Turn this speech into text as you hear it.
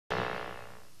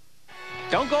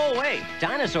Don't go away.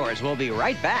 Dinosaurs will be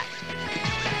right back.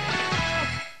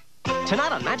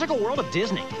 Tonight on Magical World of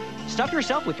Disney, stuff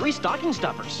yourself with 3 stocking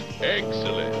stuffers.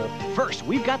 Excellent. First,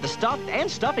 we've got the stuffed and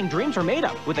stuffing dreams are made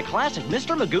of with the classic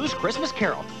Mr. Magoo's Christmas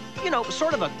Carol. You know,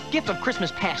 sort of a gift of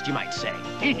Christmas past, you might say.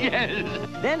 Yes.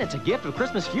 Then it's a gift of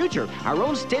Christmas future, our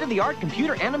own state-of-the-art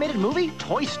computer animated movie,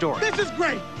 Toy Story. This is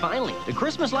great! Finally, the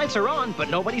Christmas lights are on, but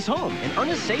nobody's home, and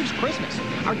Ernest Saves Christmas,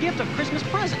 our gift of Christmas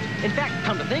present. In fact,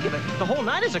 come to think of it, the whole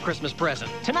night is a Christmas present.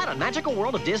 Tonight on Magical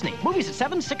World of Disney, movies at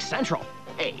 7, 6 Central.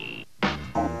 Hey.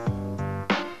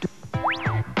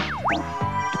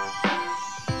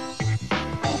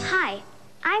 Hi,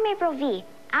 I'm April V.,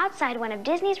 outside one of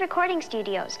Disney's recording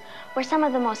studios, where some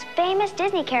of the most famous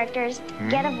Disney characters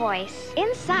get a voice.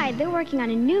 Inside, they're working on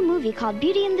a new movie called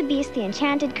Beauty and the Beast, The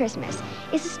Enchanted Christmas.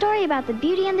 It's a story about the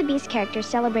Beauty and the Beast characters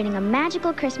celebrating a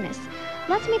magical Christmas.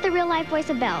 Let's meet the real-life voice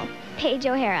of Belle, Paige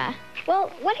O'Hara.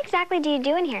 Well, what exactly do you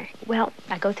do in here? Well,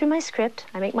 I go through my script,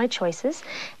 I make my choices,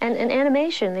 and in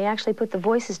animation, they actually put the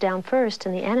voices down first,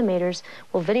 and the animators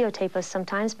will videotape us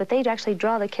sometimes, but they actually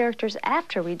draw the characters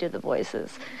after we do the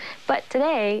voices. But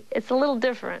today, it's a little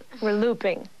different. We're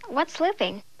looping. What's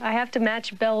looping? I have to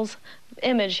match Belle's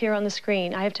image here on the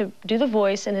screen. I have to do the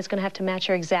voice, and it's going to have to match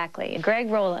her exactly.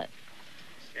 Greg, roll it.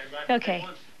 Okay.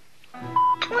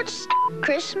 What's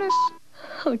Christmas?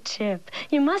 Oh, Chip,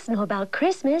 you must know about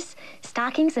Christmas.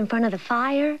 Stockings in front of the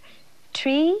fire,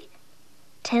 tree,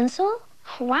 tinsel.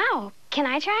 Wow, can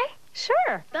I try?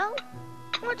 Sure. Belle,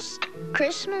 what's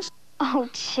Christmas? Oh,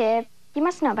 Chip, you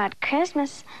must know about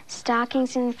Christmas.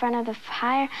 Stockings in front of the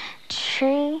fire,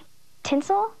 tree,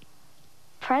 tinsel,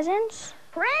 presents.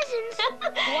 Presents?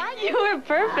 What? You were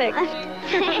perfect.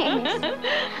 Thanks.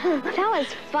 That was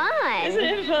fun. Isn't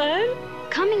it fun?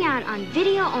 Coming out on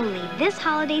video only this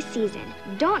holiday season.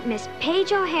 Don't miss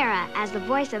Paige O'Hara as the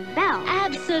voice of Belle.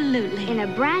 Absolutely. In a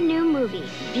brand new movie,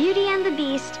 Beauty and the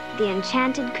Beast, The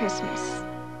Enchanted Christmas.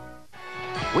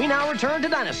 We now return to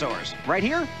dinosaurs, right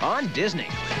here on Disney.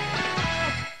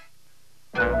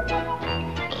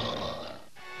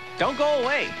 Don't go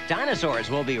away. Dinosaurs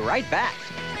will be right back.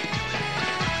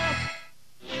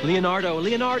 Leonardo,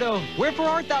 Leonardo, wherefore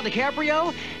art thou,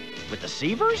 DiCaprio? With the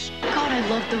Seavers? God, I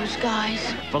love those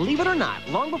guys. Believe it or not,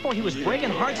 long before he was breaking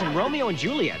hearts in Romeo and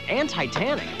Juliet and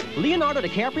Titanic, Leonardo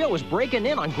DiCaprio was breaking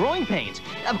in on Growing Pains.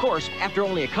 Of course, after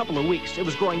only a couple of weeks, it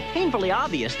was growing painfully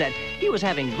obvious that he was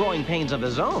having growing pains of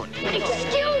his own.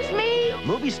 Excuse me?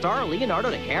 Movie star Leonardo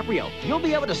DiCaprio. You'll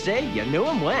be able to say you knew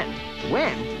him when.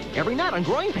 When? Every night on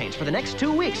Growing Pains for the next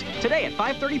 2 weeks. Today at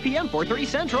 5:30 p.m., 4:30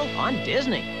 Central on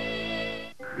Disney.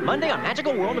 Monday on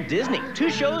Magical World of Disney. 2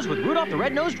 shows with Rudolph the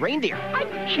Red-Nosed Reindeer. I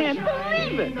can't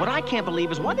believe it! What I can't believe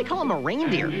is why they call him a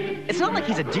reindeer. It's not like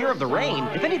he's a deer of the rain.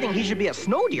 If anything, he should be a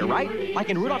snow deer, right? Like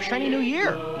in Rudolph's Shiny New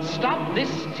Year. Stop this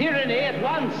tyranny at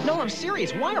once. No, I'm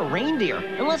serious. Why a reindeer?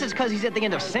 Unless it's because he's at the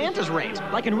end of Santa's reigns,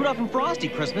 like in Rudolph and Frosty,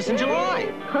 Christmas in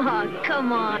July. Oh,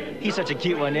 come on. He's such a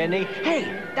cute one, isn't he?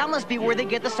 Hey, that must be where they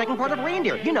get the second part of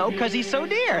reindeer. You know, because he's so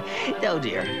dear. Oh,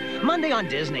 dear. Monday on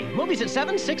Disney. Movies at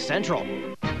 7, 6 Central.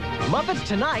 Muppets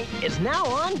Tonight is now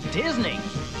on Disney.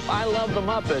 I love the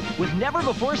Muppets. With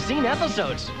never-before-seen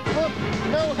episodes. Look,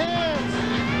 no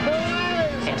hands, no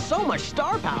eyes. And so much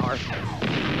star power,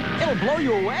 it'll blow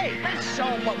you away. Let's show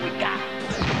them what we got.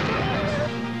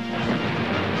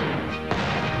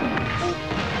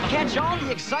 Catch all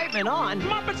the excitement on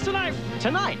Muppets Tonight.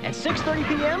 Tonight at 6:30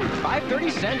 p.m.,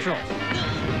 5:30 Central.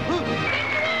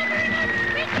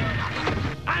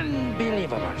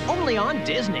 Unbelievable. Only on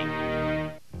Disney.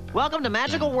 Welcome to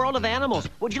Magical World of Animals.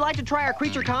 Would you like to try our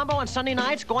creature combo on Sunday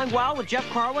nights, Going Wild with Jeff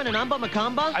Carwin and Umba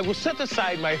Macumba? I will set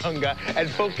aside my hunger and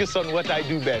focus on what I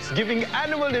do best, giving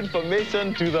animal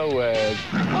information to the world.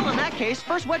 Well, in that case,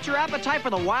 first whet your appetite for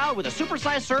the wild with a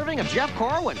supersized serving of Jeff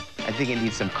Corwin. I think it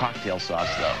needs some cocktail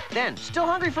sauce, though. Then, still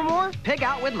hungry for more? Pig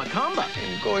out with Macumba.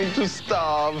 I'm going to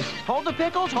starve. Hold the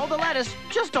pickles, hold the lettuce.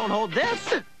 Just don't hold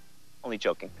this. Only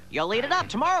joking. You'll eat it up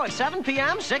tomorrow at 7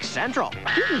 p.m., 6 Central.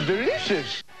 This is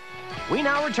delicious. We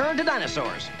now return to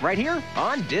dinosaurs, right here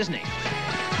on Disney.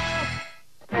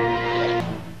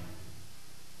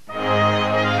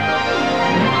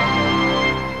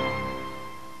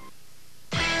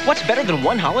 What's better than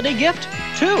one holiday gift?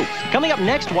 2. Coming up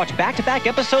next, watch back-to-back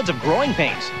episodes of Growing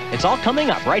Pains. It's all coming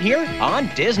up right here on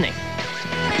Disney.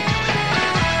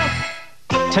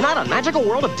 Tonight on Magical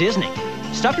World of Disney.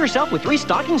 Stuff yourself with 3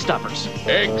 stocking stuffers.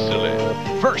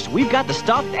 Excellent. First, we've got the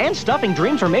stuffed and stuffing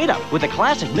dreams are made of with the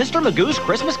classic Mr. Magoo's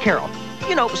Christmas Carol.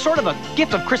 You know, sort of a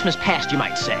gift of Christmas past, you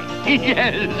might say.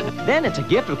 Yes. Then it's a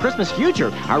gift of Christmas future.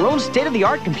 Our own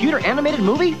state-of-the-art computer animated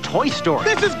movie, Toy Story.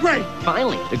 This is great.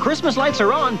 Finally, the Christmas lights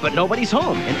are on, but nobody's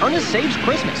home, and Ernest Saves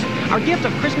Christmas. Our gift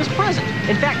of Christmas present.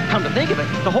 In fact, come to think of it,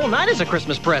 the whole night is a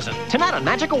Christmas present. Tonight on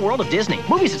Magical World of Disney.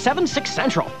 Movies at 7, 6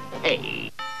 Central.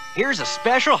 Hey. Here's a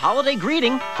special holiday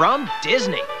greeting from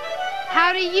Disney.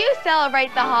 How do you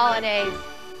celebrate the holidays?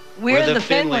 We're the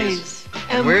Finleys.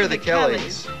 And we're the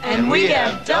Kellys. And we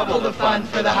have double the fun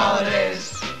for the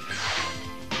holidays.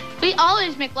 We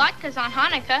always make latkes on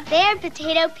Hanukkah. They're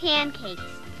potato pancakes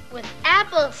with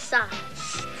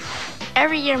applesauce.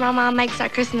 Every year, my mom makes our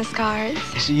Christmas cards.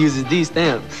 She uses these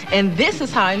stamps. And this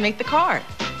is how I make the card.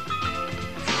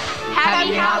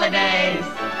 Happy holidays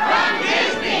from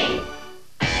Disney!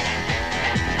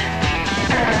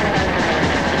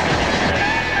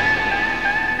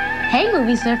 Hey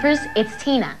movie surfers, it's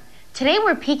Tina. Today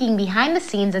we're peeking behind the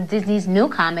scenes of Disney's new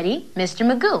comedy, Mr.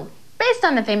 Magoo, based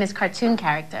on the famous cartoon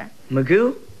character.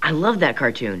 Magoo? I love that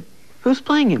cartoon. Who's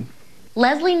playing him?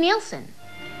 Leslie Nielsen.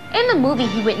 In the movie,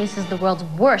 he witnesses the world's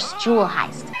worst jewel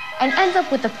heist and ends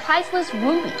up with the priceless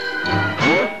ruby.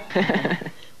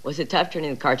 Was it tough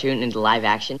turning the cartoon into live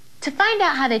action? To find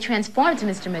out how they transformed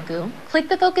Mr. Magoo, click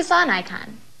the Focus On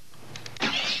icon.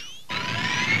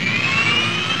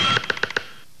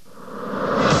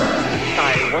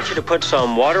 I want you to put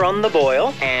some water on the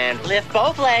boil and lift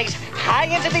both legs high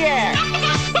into the air.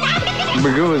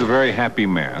 Magoo is a very happy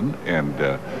man, and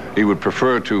he would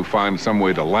prefer to find some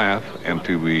way to laugh and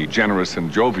to be generous and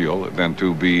jovial than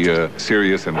to be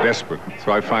serious and desperate.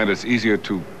 So I find it's easier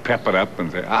to pep it up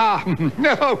and say,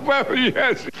 no, well,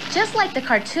 yes. Just like the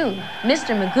cartoon,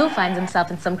 Mr. Magoo finds himself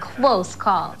in some close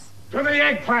calls. To the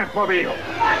eggplant mobile!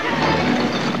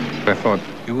 I thought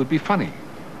it would be funny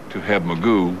to have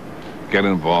Magoo get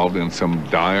involved in some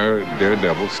dire,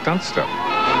 daredevil stunt stuff.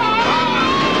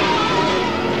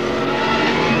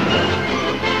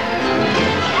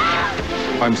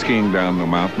 I'm skiing down the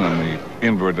mountain on the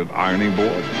inverted ironing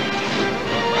board.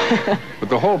 But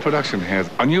the whole production has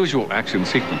unusual action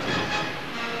sequences.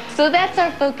 So that's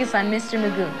our focus on Mr.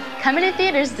 Magoo. Coming to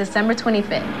theaters December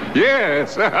 25th.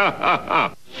 Yes!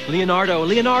 Leonardo,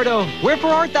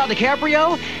 wherefore art thou,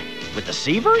 DiCaprio? With the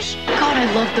Seavers? God, I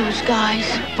love those guys.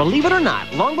 Believe it or not,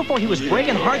 long before he was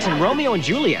breaking hearts in Romeo and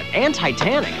Juliet and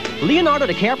Titanic, Leonardo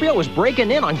DiCaprio was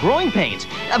breaking in on Growing Pains.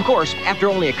 Of course, after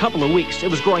only a couple of weeks, it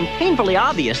was growing painfully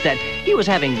obvious that he was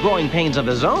having growing pains of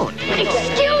his own.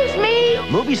 Excuse me!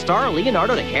 Movie star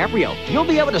Leonardo DiCaprio. You'll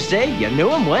be able to say you knew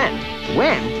him when.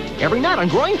 When? Every night on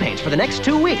Growing Pains for the next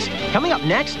 2 weeks. Coming up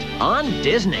next on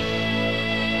Disney.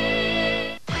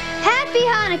 Happy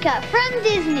Hanukkah from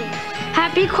Disney.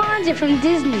 Happy Kwanzaa from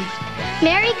Disney.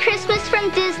 Merry Christmas from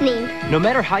Disney. No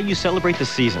matter how you celebrate the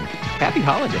season, happy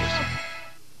holidays.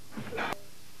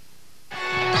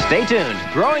 Stay tuned.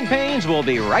 Growing Pains will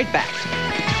be right back.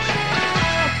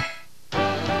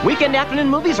 Weekend afternoon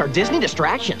movies are Disney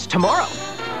distractions tomorrow.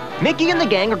 Mickey and the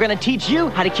gang are going to teach you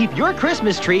how to keep your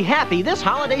Christmas tree happy this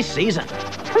holiday season.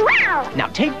 Wow! Now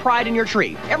take pride in your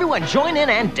tree. Everyone join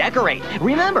in and decorate.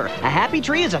 Remember, a happy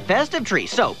tree is a festive tree,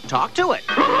 so talk to it.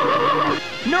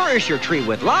 Nourish your tree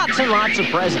with lots and lots of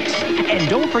presents. And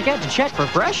don't forget to check for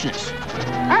freshness.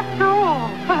 After all,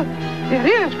 it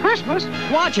is Christmas.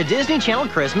 Watch a Disney Channel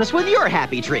Christmas with your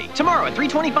happy tree. Tomorrow at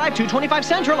 3:25, 2:25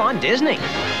 Central on Disney.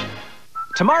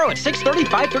 Tomorrow at 6:30,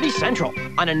 5:30 Central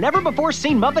on a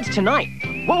never-before-seen Muppets Tonight.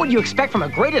 What would you expect from a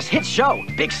greatest hits show?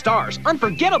 Big stars,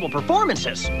 unforgettable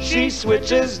performances. She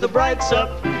switches the brights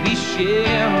up. We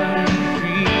share.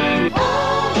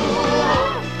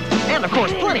 And, of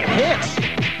course, plenty of hits.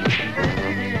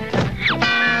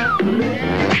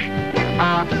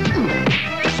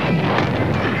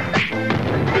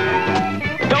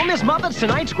 Don't miss Muppets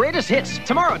Tonight's greatest hits.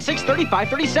 Tomorrow at 6:30,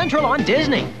 5:30 Central on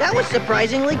Disney. That was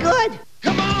surprisingly good.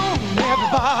 Come on,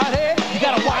 everybody. You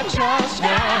gotta watch us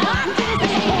now.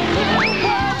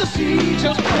 World to see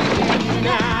just breaking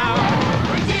now.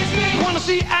 Wanna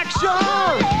see action?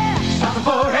 Something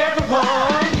for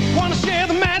everyone. Wanna share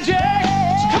the magic?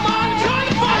 So come on, join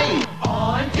the fun.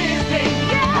 On Disney.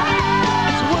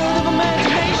 It's a world of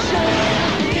imagination.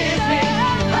 Disney.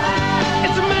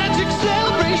 It's a magic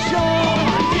celebration.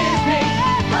 Disney.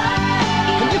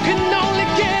 And you can only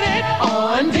get it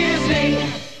on Disney.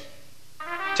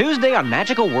 Tuesday on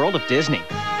Magical World of Disney.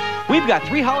 We've got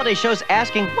 3 holiday shows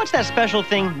asking, what's that special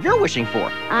thing you're wishing for?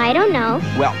 I don't know.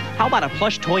 Well, how about a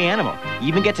plush toy animal? You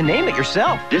even get to name it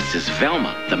yourself. This is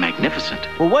Velma, the Magnificent.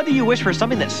 Well, whether you wish for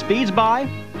something that speeds by,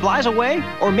 flies away,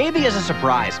 or maybe as a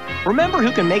surprise, remember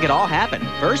who can make it all happen.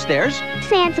 First, there's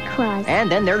Santa Claus. And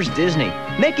then there's Disney,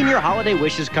 making your holiday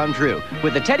wishes come true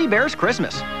with the Teddy Bear's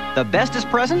Christmas. The bestest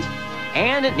present?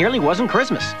 And it nearly wasn't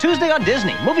Christmas. Tuesday on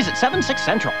Disney. Movies at 7, 6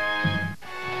 Central.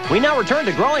 We now return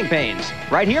to Growing Pains,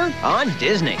 right here on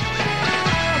Disney.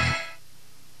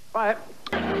 Bye.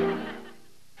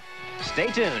 Stay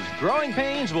tuned. Growing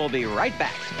Pains will be right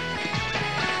back.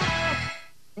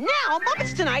 Now,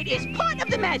 Muppets Tonight is part of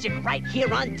the magic right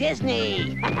here on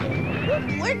Disney.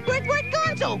 Where'd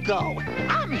Gonzo go?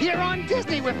 I'm here on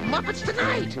Disney with Muppets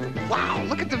Tonight. Wow,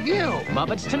 look at the view.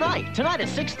 Muppets Tonight. Tonight at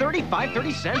 6:30,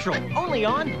 5:30 Central. Only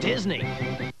on Disney.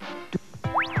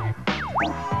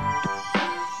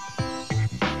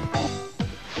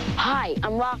 Hi,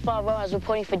 I'm Rafael Rojas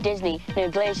reporting for Disney near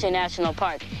Glacier National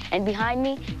Park. And behind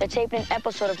me, they're taping an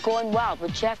episode of Going Wild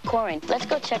with Jeff Corrin. Let's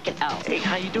go check it out. Hey,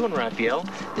 how you doing, Raphael?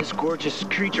 This gorgeous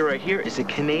creature right here is a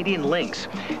Canadian lynx.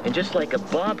 And just like a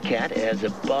bobcat, it has a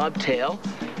bobtail,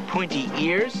 pointy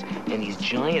ears, and these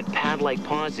giant pad-like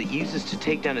paws that it uses to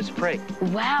take down its prey.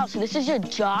 Wow, so this is your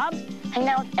job? Hanging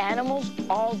out with animals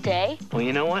all day? Well,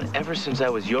 you know what? Ever since I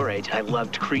was your age, I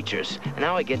loved creatures. And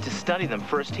now I get to study them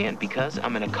firsthand because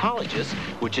I'm an ecologist,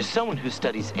 which is someone who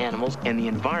studies animals and the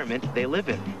environment they live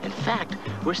in. In fact,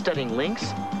 we're studying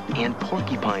lynx and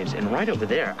porcupines. And right over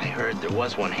there, I heard there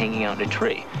was one hanging out in a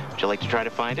tree. Would you like to try to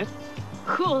find it?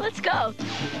 Cool, let's go.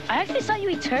 I actually saw you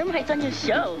eat termites on your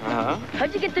show. Uh-huh.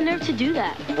 How'd you get the nerve to do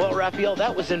that? Well, Raphael,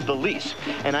 that was in Belize.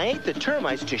 And I ate the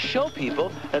termites to show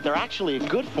people that they're actually a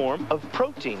good form of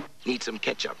protein. Need some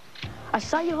ketchup. I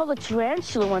saw you hold a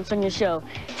tarantula once on your show.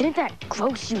 Didn't that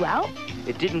gross you out?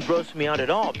 It didn't gross me out at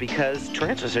all because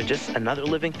tarantulas are just another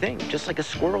living thing, just like a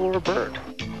squirrel or a bird.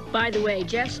 By the way,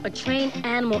 Jeff's a trained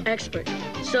animal expert.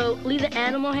 So leave the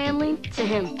animal handling to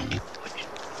him.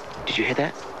 Did you hear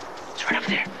that? It's right up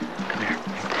there. Come here.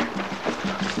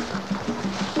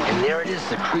 And there it is,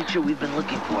 the creature we've been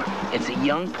looking for. It's a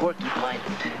young porcupine.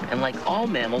 And like all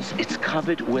mammals, it's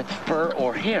covered with fur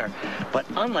or hair. But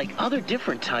unlike other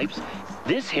different types,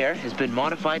 this hair has been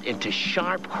modified into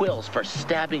sharp quills for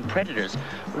stabbing predators.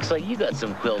 Looks like you got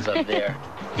some quills up there.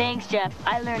 Thanks, Jeff.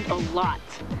 I learned a lot.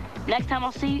 Next time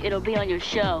I'll see you, it'll be on your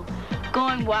show,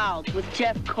 Going Wild with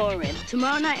Jeff Corrin.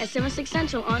 Tomorrow night at 7, 6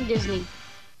 Central on Disney.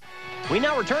 We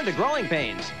now return to Growing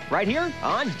Pains, right here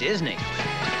on Disney.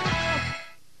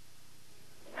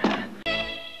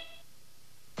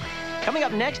 Coming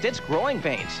up next, it's Growing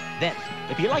Pains. Then,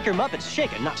 if you like your Muppets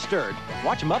shaken, not stirred,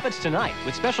 watch Muppets Tonight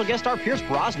with special guest star Pierce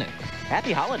Brosnan.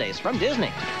 Happy holidays from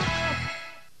Disney.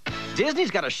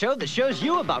 Disney's got a show that shows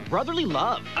you about brotherly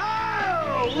love.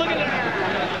 Oh, look at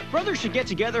that. Brothers should get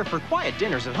together for quiet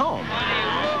dinners at home.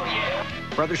 Oh, yeah.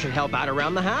 Brothers should help out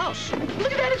around the house.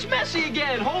 Look at that, it's messy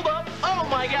again. Hold up. Oh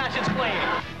my gosh, it's playing.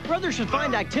 Brothers should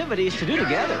find activities to do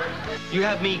together. You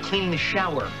have me cleaning the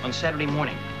shower on Saturday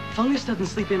morning. Fungus doesn't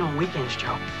sleep in on weekends,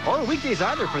 Joe. Or weekdays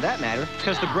either, for that matter,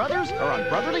 because the brothers are on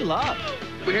brotherly love.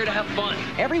 We're here to have fun.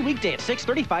 Every weekday at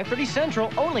 6:30, 5:30 Central,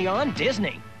 only on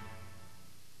Disney.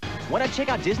 Want to check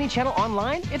out Disney Channel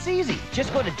online? It's easy.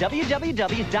 Just go to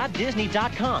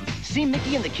www.disney.com. See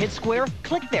Mickey in the Kids Square?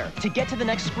 Click there to get to the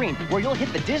next screen where you'll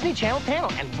hit the Disney Channel panel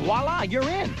and voila, you're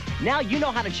in. Now you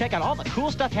know how to check out all the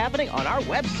cool stuff happening on our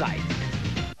website.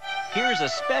 Here's a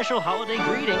special holiday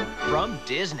greeting from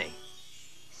Disney.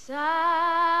 Silent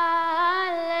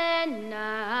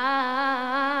night,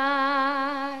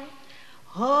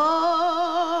 holy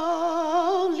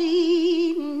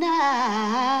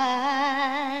night.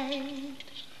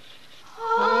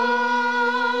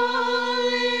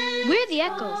 We're the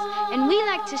Echoes, and we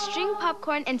like to string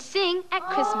popcorn and sing at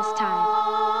Christmas time.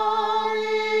 All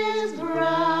is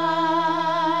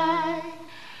bright,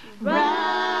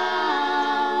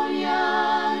 brown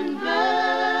young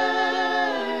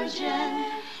virgin,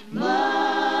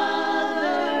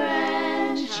 mother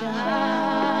and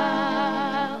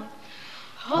child,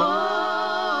 holy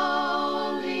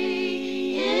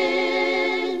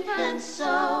infant,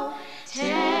 so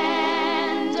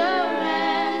tender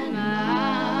and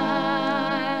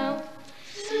mild,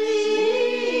 sleep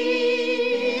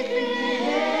in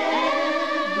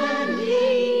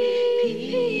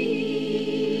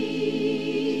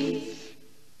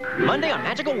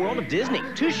Magical World of Disney.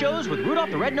 2 shows with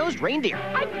Rudolph the Red-Nosed Reindeer.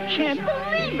 I can't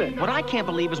believe it. What I can't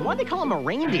believe is why they call him a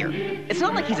reindeer. It's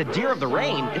not like he's a deer of the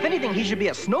rain. If anything, he should be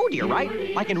a snow deer,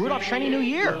 right? Like in Rudolph's Shiny New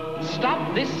Year.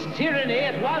 Stop this tyranny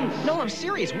at once. No, I'm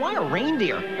serious. Why a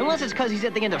reindeer? Unless it's because he's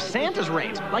at the end of Santa's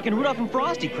reigns, like in Rudolph and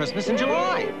Frosty, Christmas in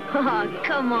July. Oh,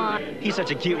 come on. He's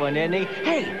such a cute one, isn't he?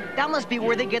 Hey, that must be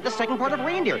where they get the second part of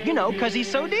reindeer. You know, because he's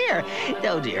so dear.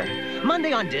 Oh, dear.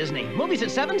 Monday on Disney. Movies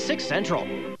at 7, 6 Central.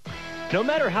 No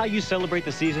matter how you celebrate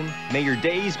the season, may your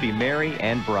days be merry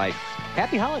and bright.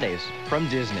 Happy holidays from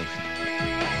Disney.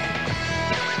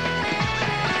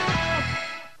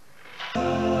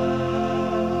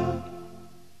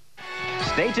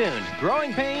 Stay tuned.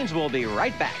 Growing Pains will be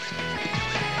right back.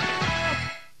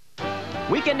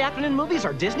 Weekend afternoon movies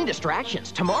are Disney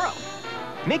distractions tomorrow.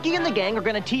 Mickey and the gang are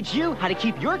going to teach you how to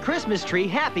keep your Christmas tree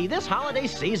happy this holiday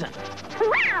season.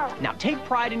 Wow! Now take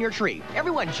pride in your tree.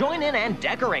 Everyone join in and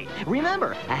decorate.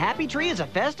 Remember, a happy tree is a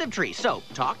festive tree, so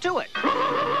talk to it.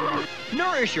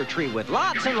 Nourish your tree with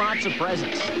lots and lots of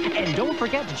presents. And don't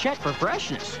forget to check for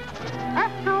freshness.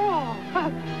 After all,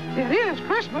 it is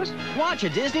Christmas. Watch a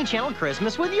Disney Channel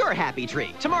Christmas with your happy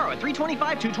tree. Tomorrow at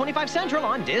 3:25, 2:25 Central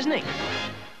on Disney.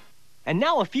 And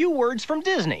now a few words from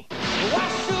Disney.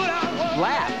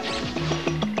 Laugh.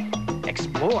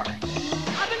 Explore.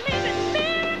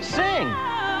 Sing.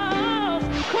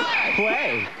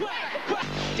 Play.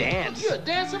 Dance. You're a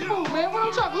dancing fool, man. What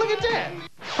I'm talking? Look at that.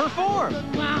 Perform.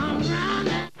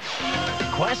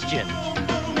 Question.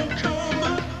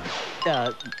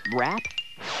 Rap.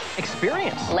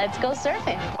 Experience. Let's go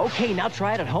surfing. Okay, now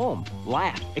try it at home.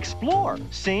 Laugh. Explore.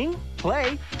 Sing.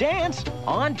 Play. Dance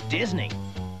on Disney.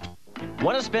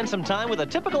 Want to spend some time with a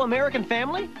typical American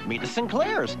family? Meet the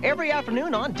Sinclairs every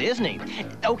afternoon on Disney.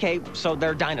 Okay, so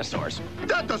they're dinosaurs.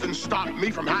 That doesn't stop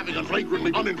me from having a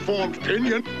flagrantly uninformed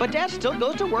opinion. But Dad still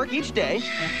goes to work each day.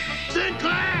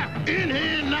 Sinclair, in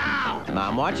here now!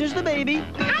 Mom watches the baby.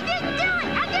 I didn't do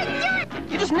it! I didn't do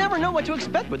it! You just never know what to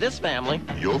expect with this family.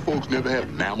 Your folks never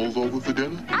have mammals over for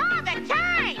dinner? All the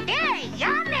time! They're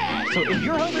yummy! So if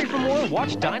you're hungry for more,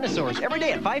 watch Dinosaurs every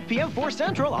day at 5 p.m. 4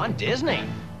 Central on Disney.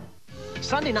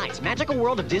 Sunday nights, Magical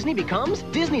World of Disney becomes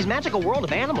Disney's Magical World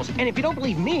of Animals. And if you don't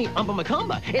believe me, Umpa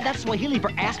Macumba. That's Swahili for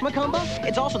Ask Macumba.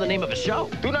 It's also the name of a show.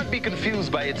 Do not be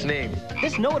confused by its name.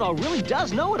 This know-it-all really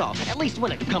does know-it-all, at least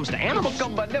when it comes to animals.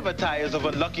 Macumba never tires of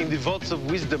unlocking the vaults of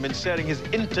wisdom and sharing his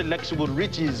intellectual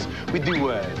riches with the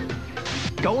world.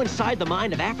 Go inside the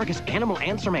mind of Africa's animal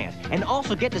answer man and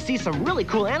also get to see some really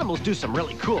cool animals do some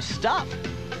really cool stuff.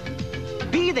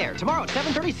 Be there tomorrow at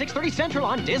 7:30, 6:30 Central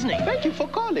on Disney. Thank you for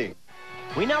calling.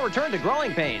 We now return to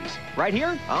Growing Pains, right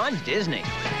here on Disney.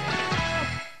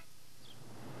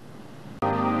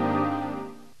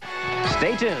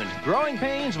 Stay tuned. Growing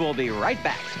Pains will be right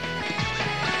back.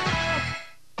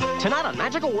 Tonight on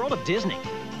Magical World of Disney,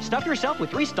 stuff yourself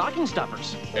with 3 stocking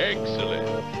stuffers.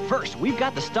 Excellent. First, we've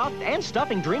got the stuffed and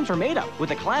stuffing dreams are made of with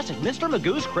the classic Mr.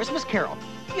 Magoo's Christmas Carol.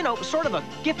 You know, sort of a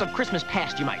gift of Christmas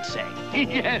past, you might say.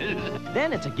 Yes.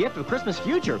 Then it's a gift of Christmas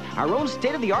future, our own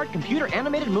state-of-the-art computer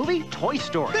animated movie, Toy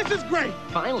Story. This is great.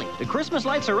 Finally, the Christmas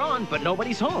lights are on, but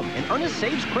nobody's home, and Ernest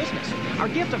Saves Christmas, our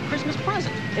gift of Christmas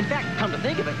present. In fact, come to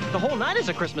think of it, the whole night is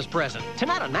a Christmas present.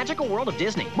 Tonight on Magical World of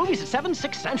Disney, movies at 7,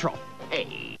 6 Central.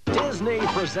 Hey. Disney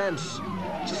presents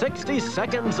 60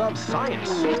 Seconds of Science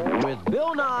with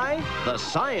Bill Nye, the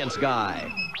Science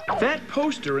Guy. That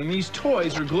poster and these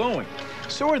toys are glowing.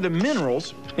 So are the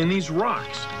minerals in these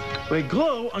rocks. They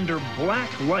glow under black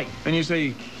light. And you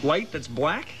say, light that's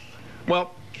black?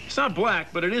 Well, it's not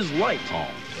black, but it is light.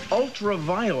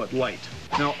 Ultraviolet light.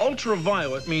 Now,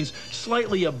 ultraviolet means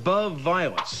slightly above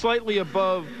violet, slightly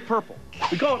above purple.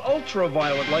 We call it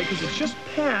ultraviolet light because it's just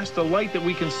past the light that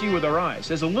we can see with our eyes.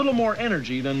 It has a little more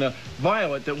energy than the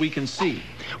violet that we can see.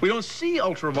 We don't see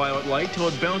ultraviolet light till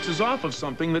it bounces off of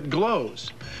something that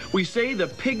glows. We say the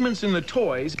pigments in the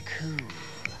toys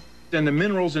and the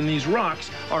minerals in these rocks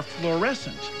are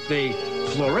fluorescent. They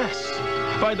fluoresce.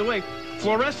 By the way,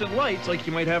 fluorescent lights, like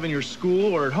you might have in your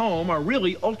school or at home, are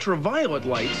really ultraviolet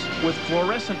lights with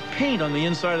fluorescent paint on the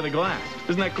inside of the glass.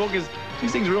 Isn't that cool? Because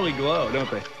these things really glow,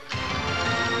 don't they?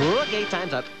 Okay,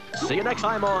 time's up. See you next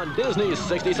time on Disney's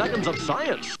 60 Seconds of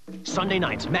Science. Sunday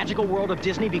nights, Magical World of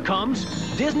Disney becomes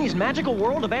Disney's Magical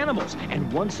World of Animals.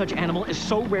 And one such animal is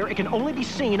so rare it can only be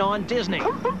seen on Disney.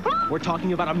 We're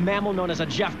talking about a mammal known as a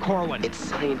Jeff Corwin. Its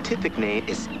scientific name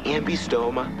is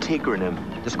Ambystoma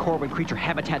tigrinum. This Corwin creature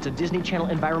habitats a Disney Channel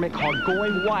environment called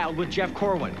Going Wild with Jeff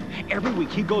Corwin. Every week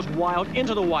he goes wild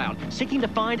into the wild, seeking to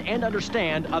find and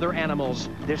understand other animals.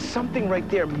 There's something right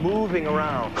there moving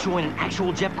around. Join an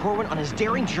actual Jeff Corwin on his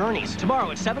daring journeys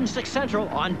tomorrow at 7, 6 Central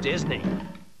on Disney.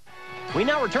 We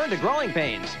now return to Growing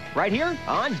Pains, right here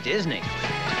on Disney.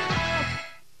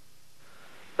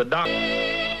 The doc.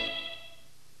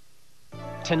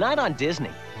 Tonight on Disney.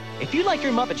 If you like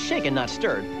your Muppets shaken, not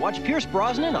stirred, watch Pierce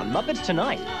Brosnan on Muppets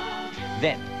Tonight.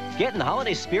 Then, get in the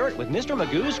holiday spirit with Mr.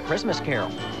 Magoo's Christmas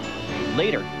Carol.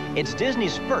 Later, it's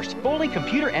Disney's first fully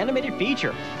computer-animated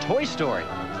feature, Toy Story.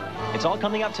 It's all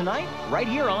coming up tonight, right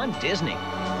here on Disney.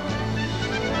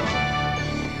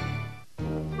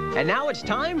 And now it's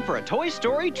time for a Toy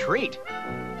Story treat.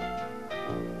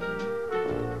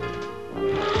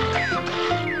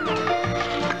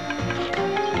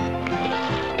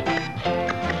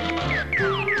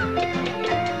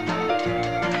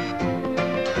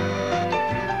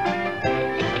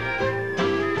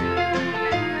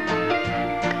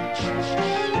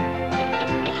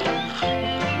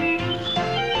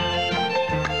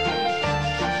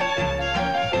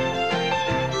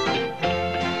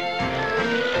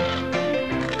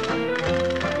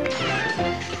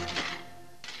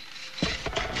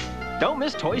 Don't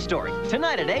miss Toy Story,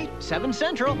 tonight at 8, 7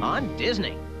 Central on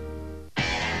Disney.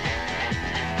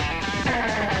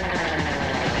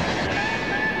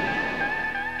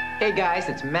 Hey guys,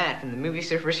 it's Matt from the Movie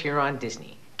Surfers here on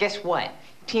Disney. Guess what?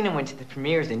 Tina went to the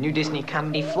premiere of the new Disney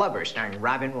comedy Flubber starring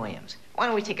Robin Williams. Why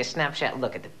don't we take a snapshot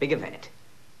look at the big event?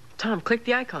 Tom, click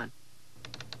the icon.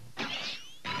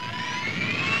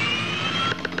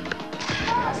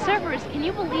 Surfers, can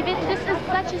you believe it? This is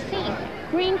such a scene.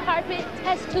 Green carpet,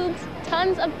 test tubes,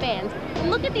 tons of fans. And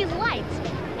look at these lights.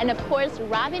 And of course,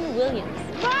 Robin Williams.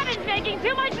 Robin's making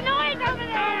too much noise over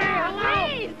there!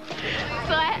 Please!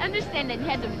 So I understand that you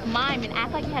had to mime and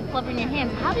act like you had flubber in your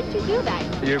hands. How did you do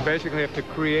that? You basically have to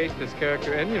create this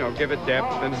character and, you know, give it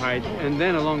depth and height. And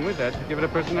then along with that, give it a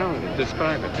personality,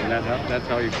 describe it. And that's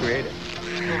how you create it.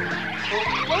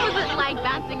 What was it like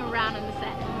bouncing around on the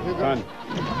set? Fun.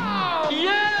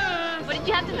 Yes! What did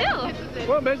you have to do?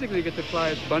 Well, basically you get to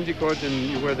fly bungee cords and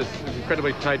you wear this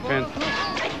incredibly tight pants.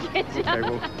 Okay,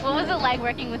 what was it like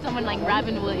working with someone like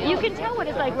Robin Williams? You can tell what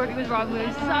it's like working with Robin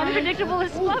Williams. It's unpredictable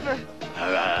as flubber.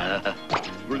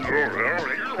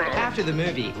 After the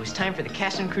movie, it was time for the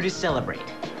cast and crew to celebrate.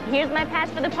 Here's my pass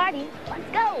for the party. Let's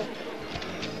go.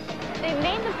 They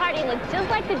made the party look just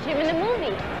like the gym in the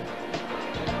movie.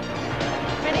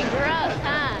 Pretty gross,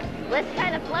 huh? Let's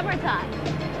try the Flubber talk.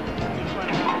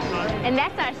 And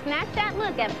that's our Snapchat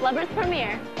look at Flubber's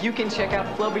premiere. You can check out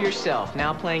Flubber yourself,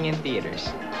 now playing in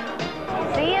theaters.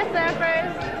 See ya,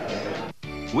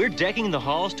 surfers. We're decking the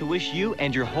halls to wish you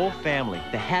and your whole family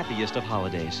the happiest of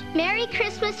holidays. Merry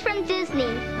Christmas from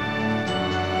Disney.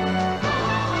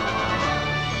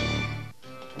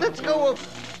 Let's go.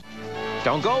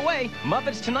 Don't go away.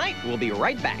 Muppets Tonight. We'll be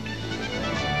right back.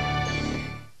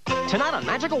 Tonight on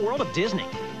Magical World of Disney.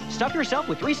 Stuff yourself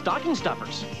with 3 stocking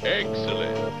stuffers.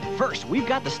 Excellent. First, we've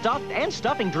got the stuffed and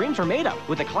stuffing dreams are made of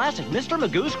with the classic Mr.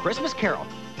 Magoo's Christmas Carol.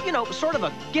 You know, sort of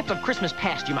a gift of Christmas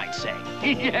past, you might say.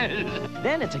 Yes.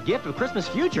 Then it's a gift of Christmas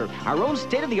future, our own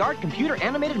state-of-the-art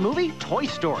computer-animated movie, Toy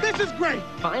Story. This is great.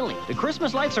 Finally, the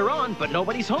Christmas lights are on, but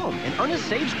nobody's home, and Ernest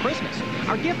Saves Christmas,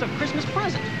 our gift of Christmas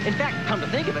present. In fact, come to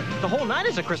think of it, the whole night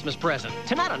is a Christmas present.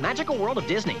 Tonight on Magical World of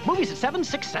Disney, movies at 7,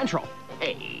 6 Central.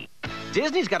 Hey.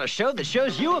 Disney's got a show that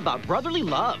shows you about brotherly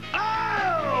love.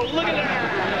 Oh, look at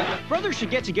that. Brothers should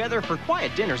get together for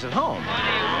quiet dinners at home.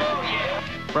 Oh, yeah.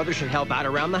 Brothers should help out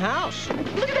around the house.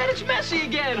 Look at that, it's messy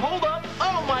again. Hold up.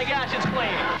 Oh my gosh, it's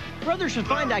clean. Brothers should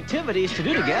find activities to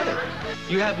do together.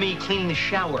 You have me cleaning the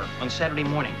shower on Saturday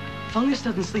morning. Fungus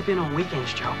doesn't sleep in on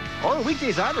weekends, Joe. Or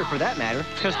weekdays either, for that matter,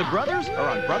 because the brothers are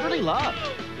on brotherly love.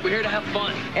 We're here to have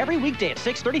fun. Every weekday at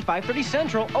 6:30, 5:30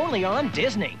 Central, only on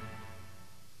Disney.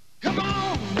 Come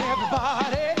on,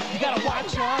 everybody, you gotta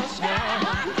watch us now.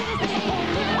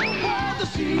 While the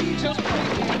seas just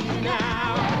breaking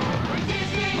now.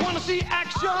 Wanna see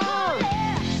action?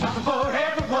 Something for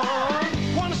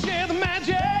everyone. Wanna share the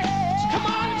magic? So come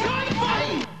on, join the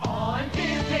fun. On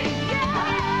Disney.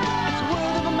 It's a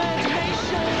world of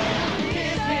imagination.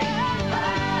 Disney.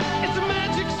 It's a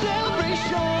magic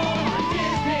celebration.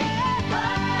 Disney.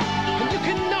 And you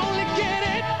can only get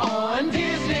it on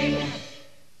Disney.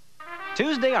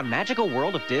 Tuesday on Magical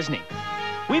World of Disney.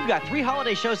 We've got 3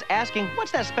 holiday shows asking,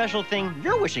 what's that special thing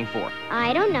you're wishing for?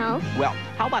 I don't know. Well,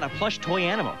 how about a plush toy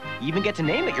animal? You even get to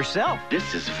name it yourself.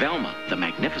 This is Velma, the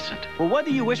Magnificent. Well, whether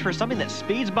you wish for something that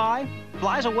speeds by,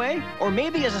 flies away, or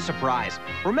maybe as a surprise,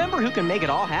 remember who can make it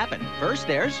all happen. First,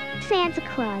 there's Santa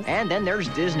Claus. And then there's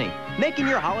Disney, making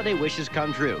your holiday wishes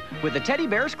come true with the Teddy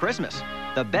Bear's Christmas.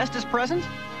 The bestest present?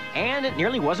 And it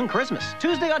nearly wasn't Christmas.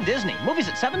 Tuesday on Disney. Movies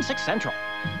at 7, 6 Central.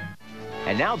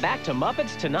 And now back to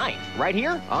Muppets Tonight, right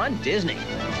here on Disney.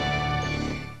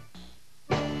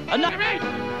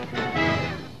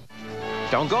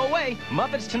 Don't go away.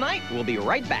 Muppets Tonight will be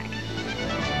right back.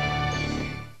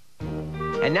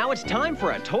 And now it's time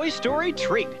for a Toy Story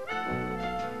treat.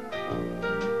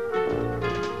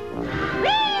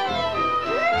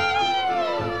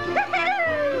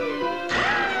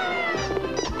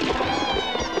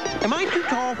 Am I too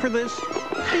tall for this?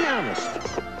 Be honest.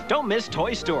 Don't miss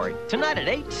Toy Story, tonight at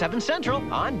 8, 7 Central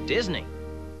on Disney.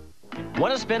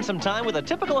 Want to spend some time with a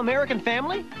typical American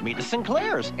family? Meet the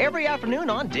Sinclairs every afternoon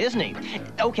on Disney.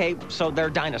 Okay, so they're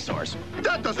dinosaurs.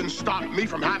 That doesn't stop me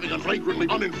from having a flagrantly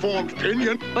uninformed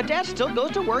opinion. But Dad still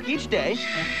goes to work each day.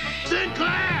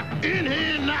 Sinclair, in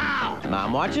here now!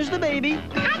 Mom watches the baby.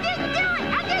 I just do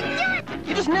it!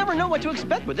 You just never know what to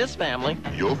expect with this family.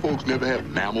 Your folks never have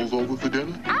mammals over for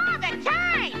dinner? All the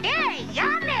time! Hey,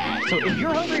 yummy! So if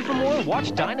you're hungry for more,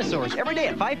 watch Dinosaurs every day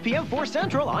at 5 p.m. 4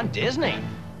 Central on Disney.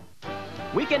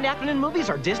 Weekend afternoon movies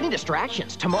are Disney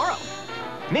distractions tomorrow.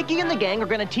 Mickey and the gang are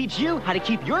going to teach you how to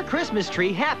keep your Christmas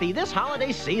tree happy this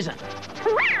holiday season.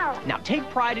 Wow! Now take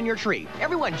pride in your tree.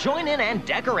 Everyone join in and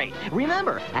decorate.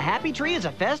 Remember, a happy tree is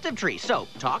a festive tree, so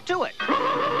talk to it.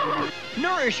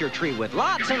 Nourish your tree with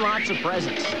lots and lots of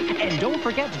presents. And don't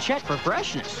forget to check for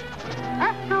freshness.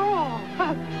 After all,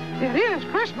 it is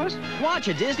Christmas. Watch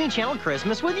a Disney Channel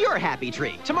Christmas with your happy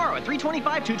tree. Tomorrow at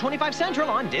 3:25, 2:25 Central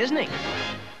on Disney.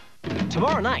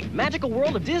 Tomorrow night, Magical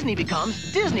World of Disney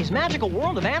becomes Disney's Magical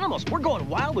World of Animals. We're going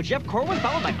wild with Jeff Corwin,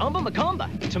 followed by Umba Macumba.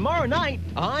 Tomorrow night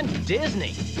on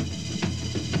Disney.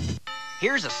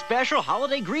 Here's a special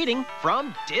holiday greeting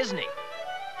from Disney.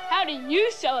 How do you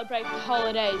celebrate the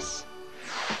holidays?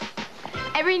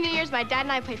 Every New Year's, my dad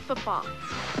and I play football.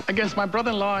 Against my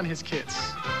brother-in-law and his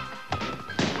kids.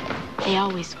 They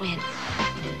always win.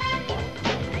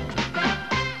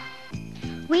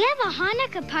 We have a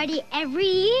Hanukkah party every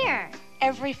year.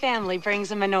 Every family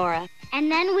brings a menorah.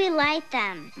 And then we light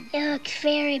them. It looks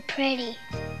very pretty.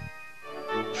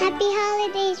 Happy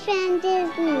holidays from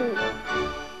Disney.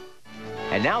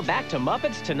 And now back to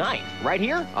Muppets Tonight, right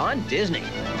here on Disney.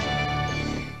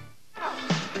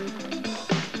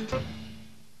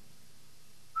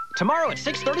 Tomorrow at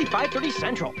 6:30, 5:30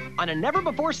 Central on a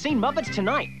never-before-seen Muppets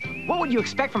Tonight. What would you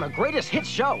expect from a greatest hits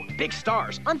show? Big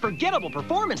stars, unforgettable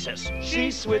performances. She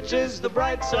switches the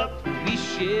brights up, we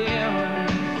share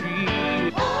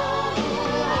free.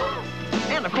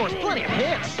 And of course, plenty of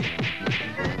hits.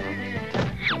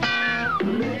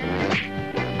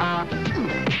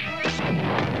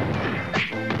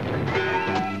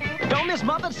 Don't miss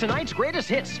Muppets Tonight's greatest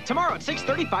hits. Tomorrow at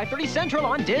 6:30, 5:30 Central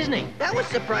on Disney. That was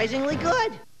surprisingly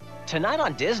good. Tonight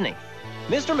on Disney,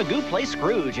 Mr. Magoo plays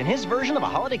Scrooge in his version of a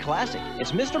holiday classic.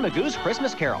 It's Mr. Magoo's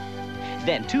Christmas Carol.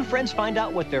 Then two friends find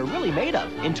out what they're really made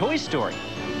of in Toy Story.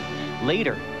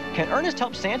 Later, can Ernest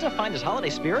help Santa find his holiday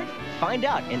spirit? Find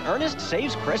out in Ernest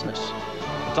Saves Christmas.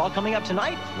 It's all coming up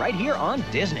tonight, right here on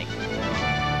Disney.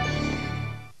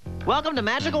 Welcome to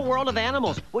Magical World of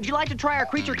Animals. Would you like to try our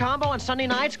creature combo on Sunday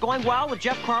nights, Going Wild with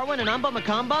Jeff Corwin and Umba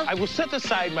Macumba? I will set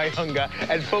aside my hunger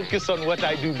and focus on what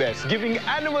I do best, giving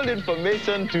animal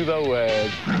information to the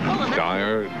world.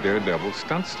 Dire, daredevil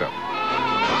stunt stuff.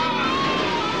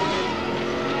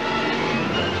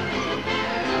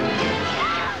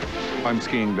 I'm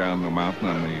skiing down the mountain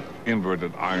on the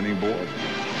inverted ironing board.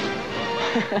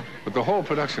 But the whole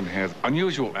production has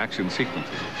unusual action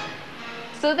sequences.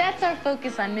 So that's our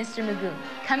focus on Mr. Magoo.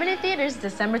 Coming to theaters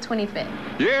December 25th.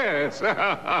 Yes!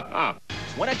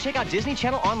 Want to check out Disney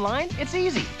Channel online? It's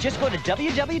easy. Just go to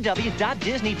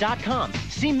www.disney.com.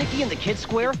 See Mickey in the Kids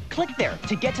Square? Click there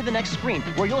to get to the next screen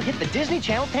where you'll hit the Disney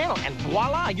Channel panel and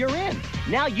voila, you're in.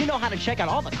 Now you know how to check out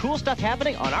all the cool stuff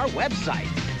happening on our website.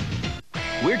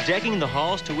 We're decking the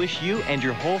halls to wish you and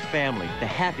your whole family the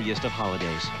happiest of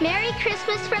holidays. Merry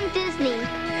Christmas from Disney.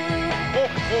 Ho,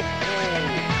 ho, ho.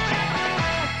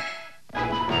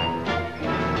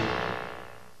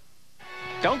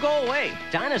 Don't go away.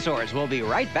 Dinosaurs will be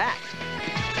right back.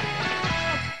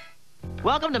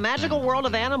 Welcome to Magical World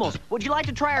of Animals. Would you like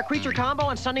to try our creature combo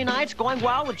on Sunday nights, Going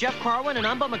Wild with Jeff Carwin and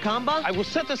Amba Makamba? I will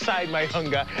set aside my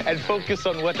hunger and focus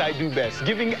on what I do best,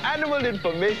 giving animal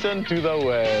information to the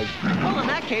world. Well, in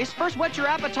that case, first whet your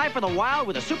appetite for the wild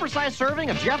with a supersized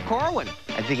serving of Jeff Carwin.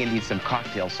 I think it needs some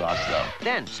cocktail sauce, though.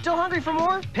 Then, still hungry for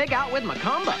more? Pig out with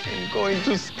Makamba. I'm going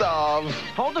to starve.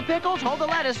 Hold the pickles, hold the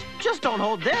lettuce. Just don't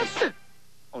hold this.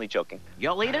 Only joking.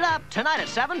 You'll eat it up tonight at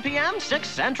 7 p.m., 6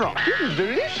 Central. This is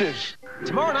delicious.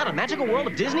 Tomorrow night on Magical World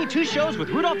of Disney, 2 shows with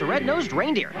Rudolph the Red-Nosed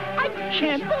Reindeer. I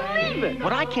can't believe it.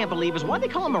 What I can't believe is why they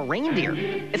call him a reindeer.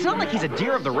 It's not like he's a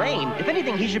deer of the rain. If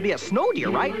anything, he should be a snow deer,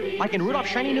 right? Like in Rudolph's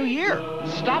Shiny New Year.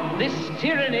 Stop this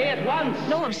tyranny at once.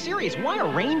 No, I'm serious. Why a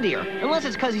reindeer? Unless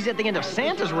it's because he's at the end of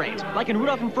Santa's reigns, like in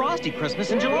Rudolph and Frosty,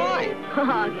 Christmas in July.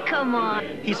 Oh, come on.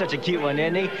 He's such a cute one,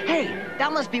 isn't he? Hey,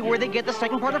 that must be where they get the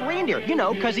second part of reindeer. You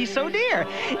know, because he's so dear.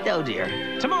 Oh,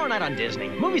 dear. Tomorrow night on Disney.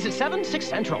 Movies at 7, 6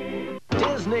 Central.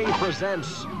 Disney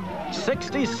presents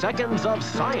 60 Seconds of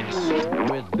Science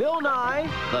with Bill Nye,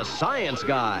 the Science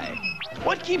Guy.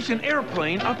 What keeps an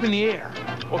airplane up in the air?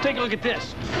 Well, take a look at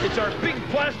this. It's our big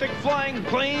plastic flying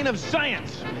plane of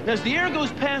science. As the air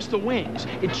goes past the wings,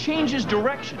 it changes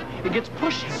direction. It gets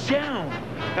pushed down.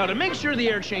 Now, to make sure the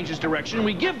air changes direction,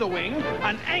 we give the wing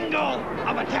an angle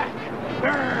of attack.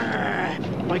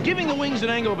 By giving the wings an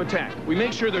angle of attack, we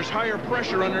make sure there's higher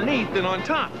pressure underneath than on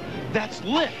top. That's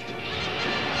lift.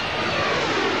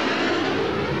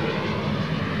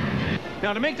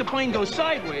 Now, to make the plane go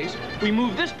sideways, we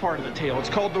move this part of the tail. It's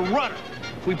called the rudder.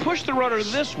 If we push the rudder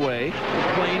this way,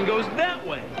 the plane goes that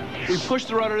way. If we push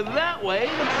the rudder that way,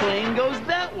 the plane goes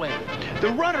that way.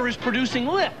 The rudder is producing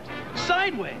lift,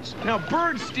 sideways. Now,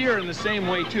 birds steer in the same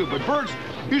way, too, but birds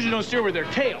usually don't steer with their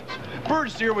tails.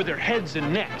 Birds steer with their heads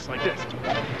and necks, like this.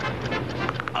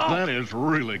 Oh. That is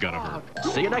really gonna hurt.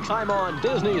 See you next time on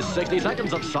Disney's 60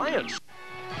 Seconds of Science.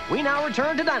 We now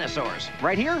return to dinosaurs,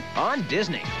 right here on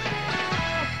Disney.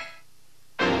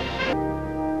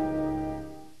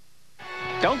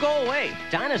 Don't go away.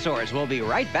 Dinosaurs will be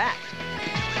right back.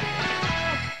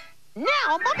 Now,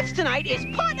 Muppets Tonight is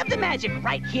part of the magic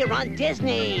right here on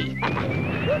Disney.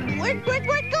 Where'd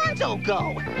Gonzo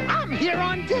go? I'm here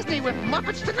on Disney with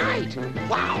Muppets Tonight.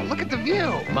 Wow, look at the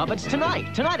view. Muppets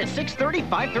Tonight. Tonight at 6:30,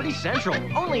 5:30 Central.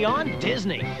 Only on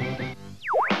Disney.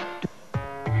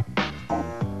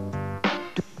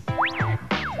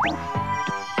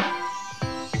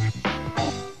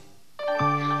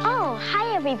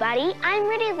 Everybody, I'm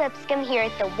Rudy Lipscomb here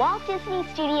at the Walt Disney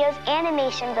Studios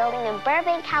Animation Building in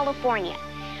Burbank, California.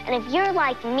 And if you're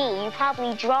like me, you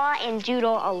probably draw and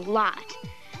doodle a lot.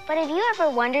 But have you ever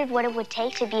wondered what it would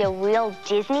take to be a real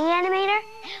Disney animator?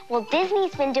 Well,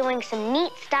 Disney's been doing some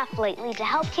neat stuff lately to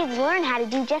help kids learn how to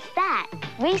do just that.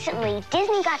 Recently,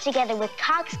 Disney got together with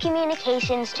Cox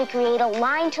Communications to create a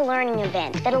line-to-learning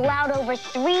event that allowed over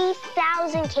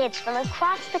 3,000 kids from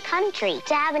across the country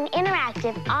to have an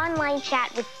interactive online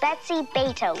chat with Betsy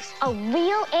Betos, a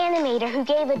real animator who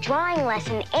gave a drawing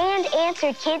lesson and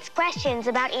answered kids' questions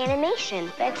about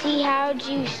animation. Betsy, how'd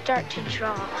you start to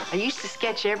draw? I used to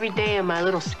sketch every day on my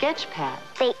little sketch pad.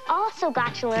 They also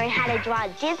got to learn how to draw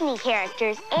Disney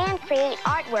characters and create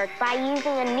artwork by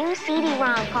using a new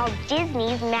CD-ROM called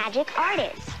Disney's Magic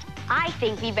Artist. I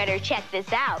think we better check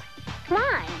this out. Come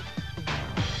on.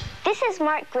 This is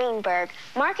Mark Greenberg,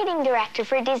 Marketing Director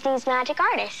for Disney's Magic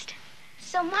Artist.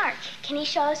 So, Mark, can you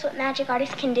show us what Magic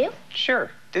Artist can do?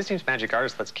 Sure. Disney's Magic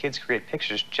Artist lets kids create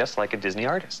pictures just like a Disney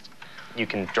artist. You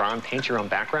can draw and paint your own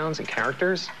backgrounds and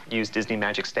characters, use Disney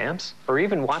Magic stamps, or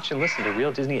even watch and listen to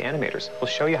real Disney animators. We'll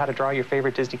show you how to draw your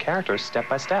favorite Disney characters step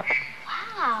by step.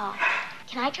 Wow.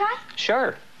 Can I try?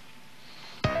 Sure.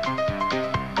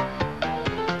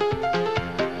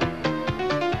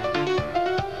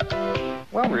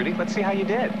 Well, Rudy, let's see how you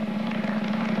did.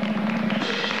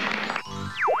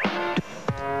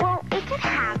 Well, it could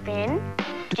happen.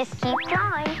 Just keep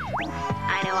drawing.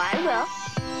 I know I will.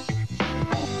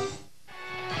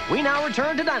 We now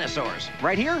return to dinosaurs,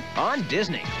 right here on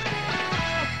Disney.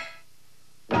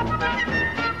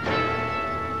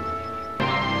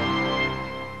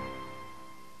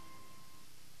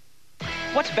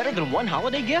 What's better than one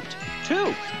holiday gift?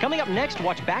 2. Coming up next,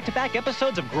 watch back-to-back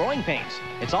episodes of Growing Pains.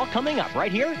 It's all coming up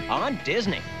right here on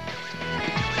Disney.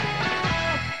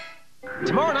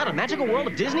 Tomorrow night on Magical World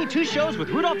of Disney, 2 shows with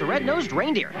Rudolph the Red-Nosed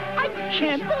Reindeer. I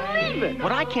can't believe it.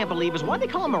 What I can't believe is why they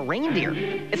call him a reindeer.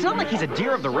 It's not like he's a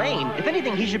deer of the rain. If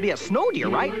anything, he should be a snow deer,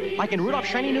 right? Like in Rudolph's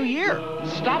Shiny New Year.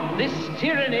 Stop this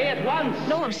tyranny at once.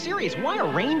 No, I'm serious. Why a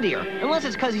reindeer? Unless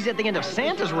it's because he's at the end of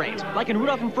Santa's reigns, like in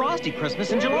Rudolph and Frosty,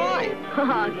 Christmas in July.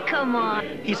 Oh, come on.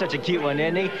 He's such a cute one,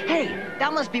 isn't he? Hey,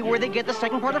 that must be where they get the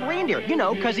second part of reindeer. You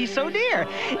know, because he's so dear.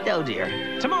 Oh,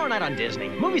 dear. Tomorrow night on Disney.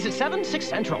 Movies at 7, 6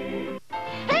 Central.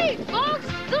 Hey, folks!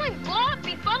 Feeling blocked,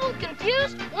 befuddled,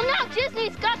 confused? Well, now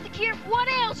Disney's got the cure for what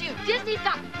ails you. Disney's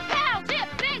got Pow, Zip,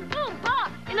 Big, Boom,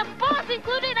 Pop, and the Bob's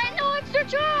included at no extra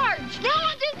charge. Now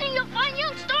on Disney, you'll find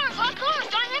young stars like Cars,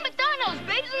 Dynamic Dinos,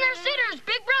 Babes and Their Sitters,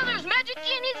 Big Brothers, Magic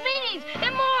Genies, Meanies,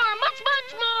 and more, much,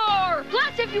 much more.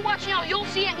 Plus, if you watch now, you'll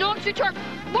see at no extra charge.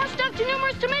 More stuff too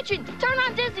numerous to mention. Turn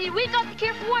on Disney. We've got the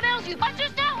cure for what ails you. But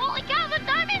just now, holy cow, the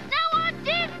time is now on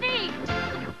Disney.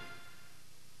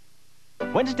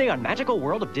 Wednesday on Magical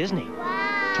World of Disney.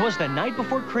 Wow. 'Twas the night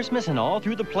before Christmas, and all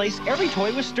through the place, every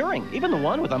toy was stirring, even the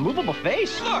one with a movable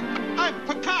face. Look, I'm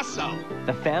Picasso.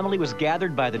 The family was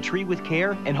gathered by the tree with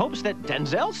care in hopes that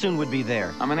Denzel soon would be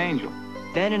there. I'm an angel.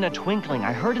 Then in a twinkling,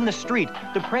 I heard in the street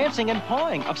the prancing and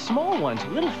pawing of small ones'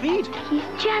 little feet. He's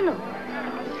gentle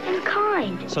and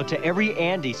kind. So to every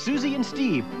Andy, Susie, and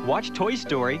Steve, watch Toy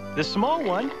Story, The Small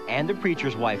One, and The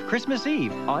Preacher's Wife, Christmas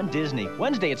Eve on Disney.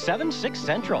 Wednesday at 7, 6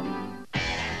 Central.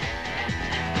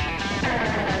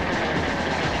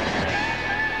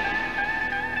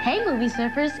 Hey, movie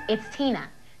surfers, it's Tina.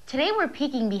 Today we're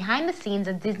peeking behind the scenes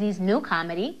of Disney's new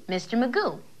comedy, Mr.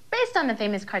 Magoo, based on the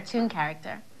famous cartoon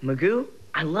character. Magoo?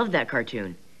 I love that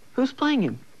cartoon. Who's playing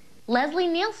him? Leslie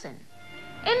Nielsen.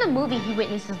 In the movie, he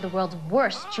witnesses the world's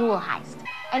worst jewel heist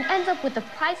and ends up with the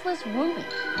priceless ruby.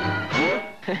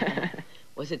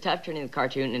 Was it tough turning the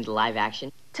cartoon into live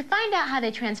action? To find out how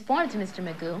they transformed Mr.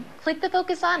 Magoo, click the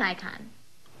Focus On icon.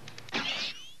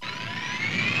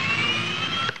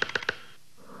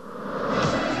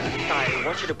 I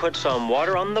want you to put some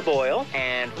water on the boil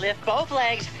and lift both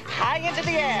legs high into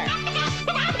the air.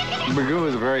 Magoo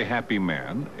is a very happy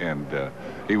man, and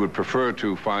he would prefer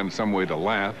to find some way to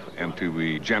laugh and to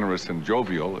be generous and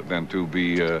jovial than to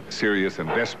be serious and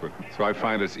desperate. So I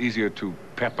find it's easier to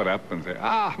pep it up and say,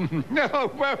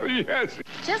 no, well, yes.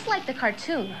 Just like the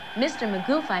cartoon, Mr.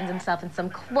 Magoo finds himself in some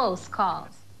close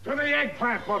calls. To the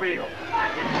eggplant mobile.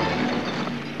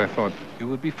 I thought it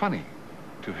would be funny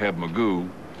to have Magoo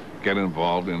get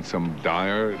involved in some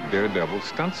dire, daredevil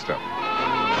stunt stuff.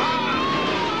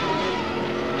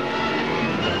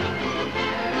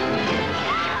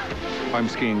 I'm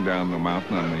skiing down the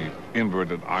mountain on the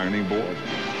inverted ironing board.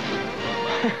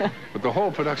 But the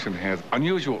whole production has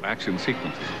unusual action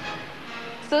sequences.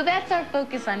 So that's our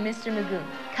focus on Mr. Magoo.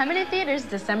 Coming to theaters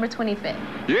December 25th.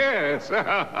 Yes!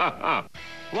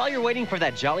 While you're waiting for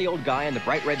that jolly old guy in the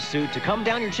bright red suit to come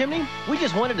down your chimney, we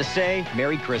just wanted to say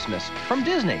Merry Christmas from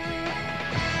Disney.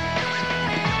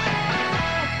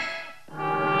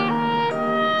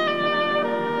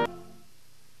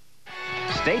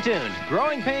 Stay tuned.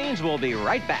 Growing Pains will be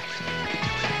right back.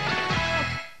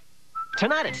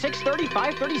 Tonight at 6:30,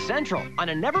 5:30 Central on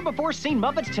a never-before-seen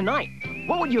Muppets Tonight.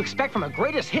 What would you expect from a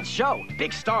greatest hits show?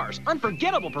 Big stars,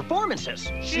 unforgettable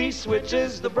performances. She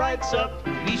switches the brights up.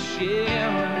 We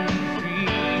share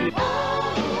free.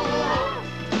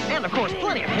 And of course,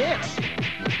 plenty of hits.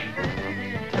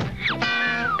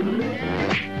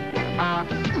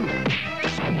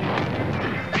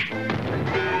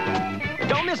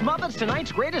 Don't miss Muppets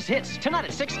Tonight's greatest hits. Tonight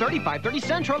at 6:30, 5:30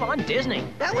 Central on Disney.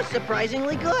 That was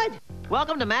surprisingly good.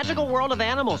 Welcome to Magical World of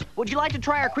Animals. Would you like to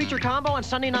try our creature combo on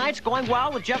Sunday nights, Going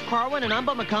Wild with Jeff Carwin and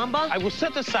Amba Makamba? I will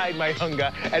set aside my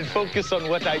hunger and focus on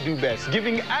what I do best,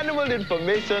 giving animal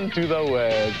information to the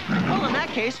world. Well, in that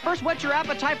case, first whet your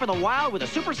appetite for the wild with a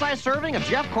supersized serving of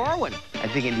Jeff Carwin. I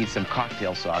think it needs some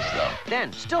cocktail sauce, though.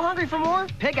 Then, still hungry for more?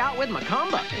 Pig out with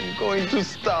Makamba. I'm going to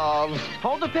starve.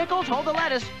 Hold the pickles, hold the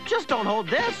lettuce. Just don't hold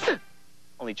this.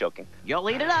 Only joking. You'll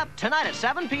eat it up tonight at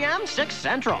 7 p.m., 6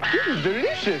 Central. This is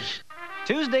delicious.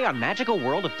 Tuesday on Magical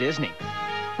World of Disney.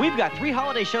 We've got 3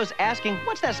 holiday shows asking,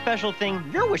 what's that special thing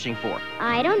you're wishing for?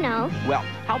 I don't know. Well,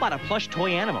 how about a plush toy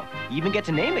animal? You even get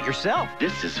to name it yourself.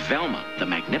 This is Velma, the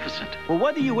Magnificent. Well,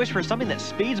 whether you wish for something that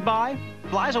speeds by,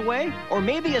 flies away, or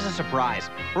maybe as a surprise,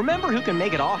 remember who can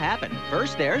make it all happen.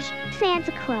 First, there's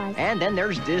Santa Claus. And then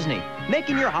there's Disney,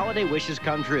 making your holiday wishes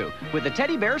come true with the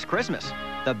Teddy Bear's Christmas.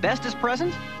 The bestest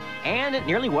present, and it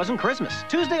nearly wasn't Christmas.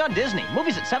 Tuesday on Disney,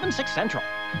 movies at 7, 6 Central.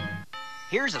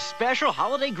 Here's a special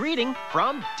holiday greeting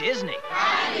from Disney.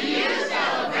 How do you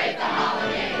celebrate the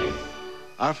holidays?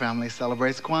 Our family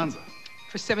celebrates Kwanzaa.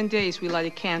 For 7 days, we light a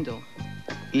candle.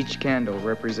 Each candle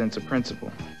represents a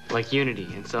principle. Like unity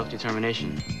and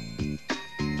self-determination.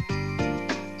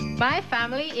 My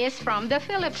family is from the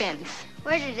Philippines.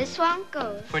 Where did this swamp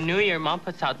go? For New Year, Mom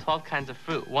puts out 12 kinds of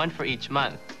fruit, one for each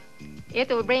month. It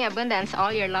will bring abundance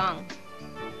all year long.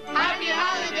 Happy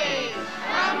holidays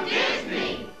from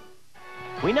Disney!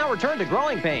 We now return to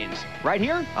Growing Pains, right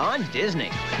here on Disney.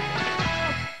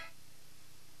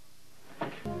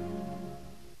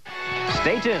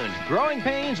 Stay tuned. Growing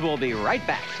Pains will be right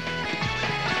back.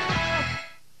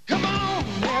 Come on,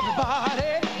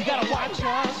 everybody, you gotta watch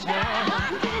us now.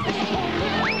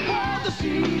 The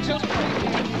sea just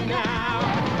breaking now.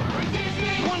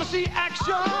 Wanna see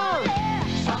action?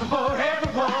 Something for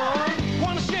everyone.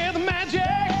 Wanna share the magic?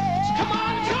 So come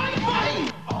on and join the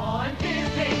fun. On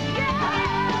Disney.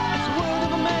 It's a world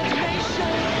of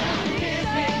imagination.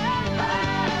 Disney.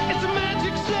 It's a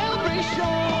magic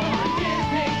celebration.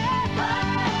 Disney.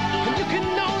 And you can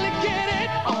only get it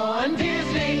on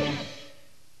Disney.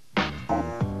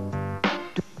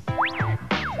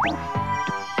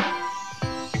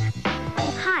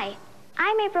 Hi,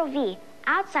 I'm April V,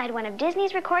 outside one of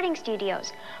Disney's recording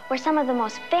studios, where some of the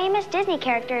most famous Disney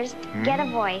characters get a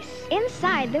voice.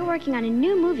 Inside, they're working on a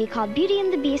new movie called Beauty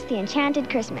and the Beast, The Enchanted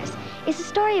Christmas. It's a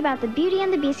story about the Beauty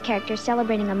and the Beast characters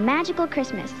celebrating a magical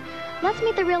Christmas. Let's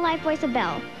meet the real-life voice of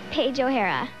Belle, Paige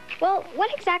O'Hara. Well,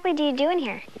 what exactly do you do in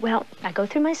here? Well, I go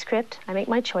through my script, I make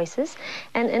my choices,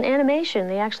 and in animation,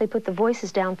 they actually put the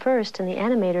voices down first, and the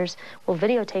animators will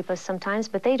videotape us sometimes,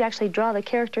 but they'd actually draw the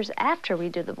characters after we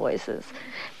do the voices.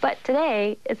 But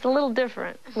today, it's a little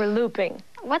different. We're looping.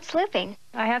 What's looping?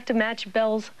 I have to match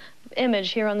Belle's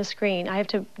image here on the screen. I have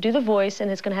to do the voice, and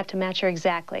it's going to have to match her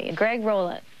exactly. Greg, roll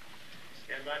it.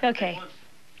 Okay.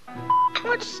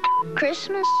 What's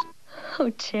Christmas? Oh,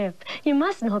 Chip, you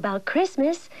must know about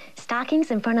Christmas. Stockings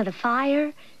in front of the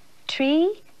fire,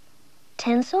 tree,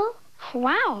 tinsel.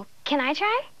 Wow, can I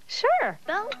try? Sure.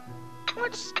 Belle,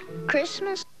 what's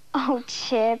Christmas? Oh,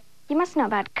 Chip, you must know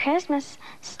about Christmas.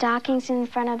 Stockings in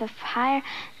front of the fire,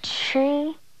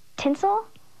 tree, tinsel,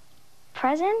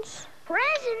 presents.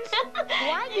 Presents?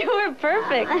 What? You were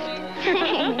perfect.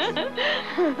 Thanks.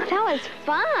 That was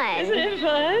fun. Isn't it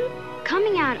fun?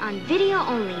 Coming out on video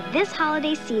only this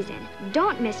holiday season.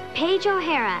 Don't miss Paige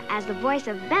O'Hara as the voice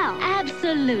of Belle.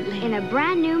 Absolutely. In a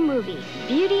brand new movie,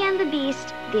 Beauty and the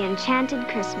Beast, The Enchanted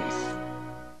Christmas.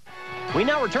 We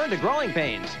now return to Growing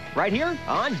Pains, right here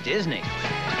on Disney.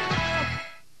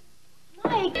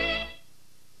 Mike.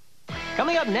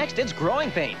 Coming up next, it's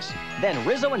Growing Pains. Then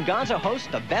Rizzo and Gonzo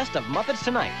host the best of Muppets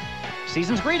Tonight.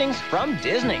 Season's greetings from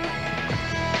Disney.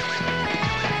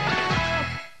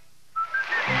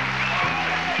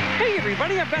 Hey,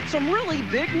 everybody, I've got some really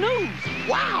big news.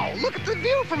 Wow, look at the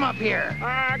view from up here.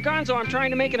 Gonzo, I'm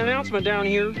trying to make an announcement down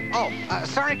here. Oh,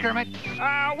 sorry, Kermit.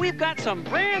 We've got some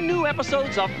brand new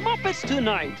episodes of Muppets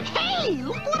Tonight. Hey,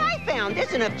 look what I found.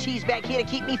 There's enough cheese back here to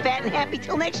keep me fat and happy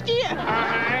till next year.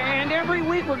 And every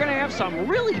week we're going to have some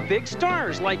really big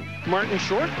stars like Martin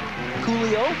Short,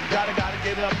 Coolio, Gotta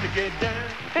get up to get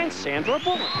down, and Sandra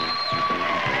Bullock.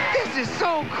 This is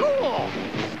so cool.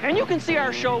 And you can see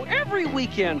our show every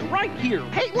weekend right here.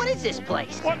 Hey, what is this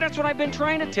place? Well, that's what I've been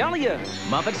trying to tell you.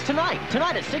 Muppets Tonight.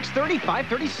 Tonight at 6:30,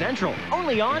 5:30 Central.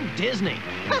 Only on Disney.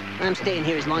 Huh, I'm staying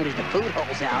here as long as the food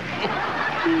holds out.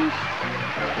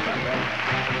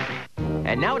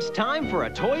 And now it's time for a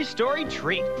Toy Story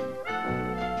treat.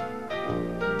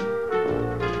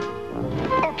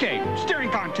 Okay,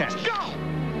 staring contest, go!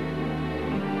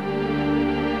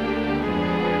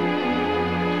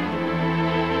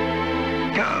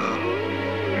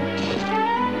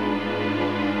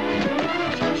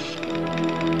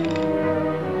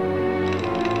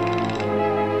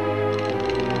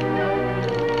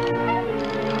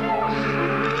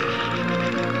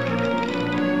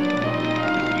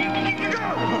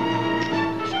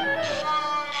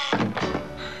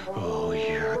 Oh,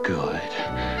 you're good.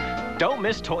 Don't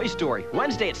miss Toy Story,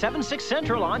 Wednesday at 7, 6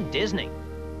 Central on Disney.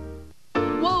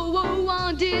 Whoa, whoa,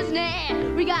 on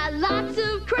Disney, we got lots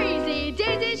of crazy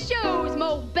Disney shows,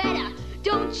 more better.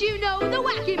 Don't you know the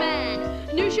Wacky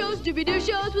Man? New shows, Doobie-Doo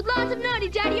shows with lots of nutty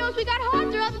daddy-os. We got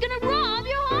heartthrobs gonna rob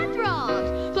your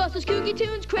heartthrobs. Plus those kooky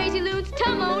tunes, crazy loons,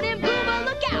 Timon and Pumbaa,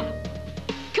 look out.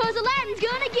 Cause Aladdin's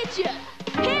gonna get you.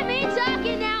 Hear me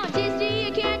talking now, Disney,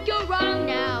 you can't go wrong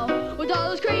now. With all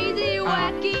those crazy,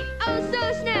 wacky, oh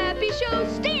so snappy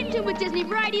shows. Stay in tune with Disney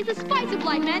Variety, it's the spice of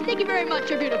life, man. Thank you very much,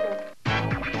 you're beautiful.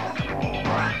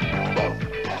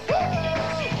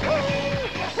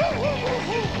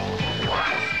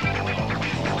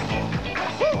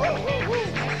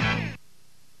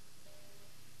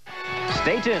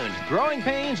 Stay tuned. Growing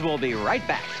Pains will be right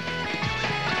back.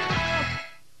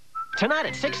 Tonight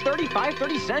at 6:30,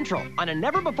 5:30 Central on a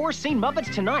never-before-seen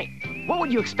Muppets Tonight. What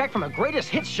would you expect from a greatest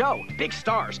hits show? Big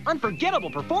stars, unforgettable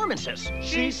performances.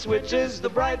 She switches the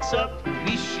brights up.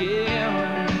 We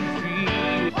share free.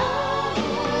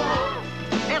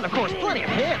 And, of course, plenty of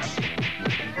hits.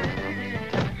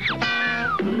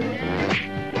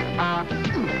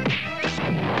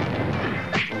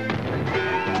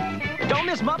 Don't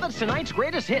miss Muppets Tonight's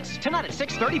greatest hits. Tonight at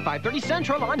 6:30, 5:30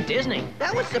 Central on Disney.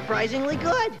 That was surprisingly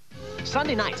good.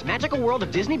 Sunday night's Magical World of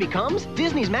Disney becomes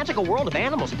Disney's Magical World of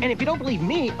Animals. And if you don't believe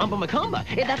me, Umba Macumba.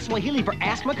 That's Swahili for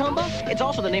Ask Macumba. It's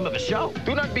also the name of a show.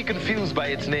 Do not be confused by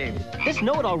its name. This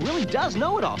know-it-all really does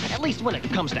know-it-all, at least when it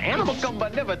comes to animals.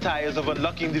 Macumba never tires of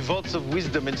unlocking the vaults of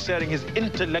wisdom and sharing his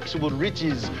intellectual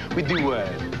riches with the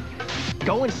world.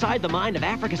 Go inside the mind of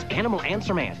Africa's animal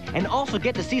answer man and also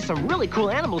get to see some really cool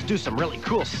animals do some really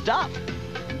cool stuff.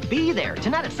 Be there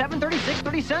tonight at 7:30,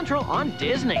 6:30 Central on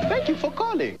Disney. Thank you for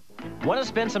calling. Want to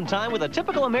spend some time with a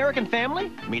typical American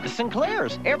family? Meet the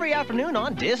Sinclairs every afternoon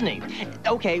on Disney.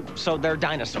 Okay, so they're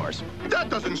dinosaurs. That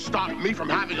doesn't stop me from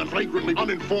having a flagrantly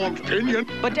uninformed opinion.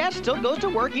 But Dad still goes to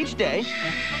work each day.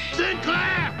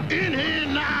 Sinclair, in here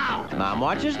now! Mom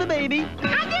watches the baby.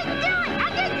 I didn't do it! I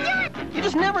didn't do it! You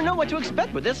just never know what to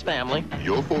expect with this family.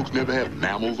 Your folks never have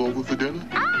mammals over for dinner?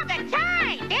 All the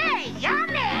time! They're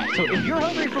yummy! So if you're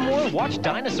hungry for more, watch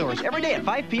Dinosaurs every day at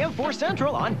 5 p.m. 4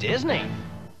 Central on Disney.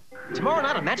 Tomorrow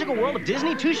night on Magical World of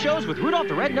Disney, 2 shows with Rudolph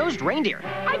the Red-Nosed Reindeer.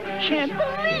 I can't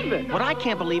believe it. What I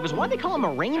can't believe is why they call him a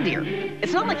reindeer.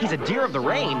 It's not like he's a deer of the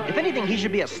rain. If anything, he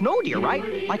should be a snow deer,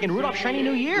 right? Like in Rudolph's Shiny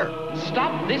New Year.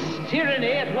 Stop this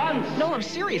tyranny at once. No, I'm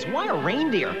serious. Why a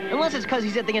reindeer? Unless it's because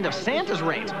he's at the end of Santa's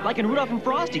reigns, like in Rudolph and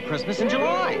Frosty, Christmas in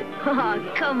July.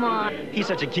 Oh, come on. He's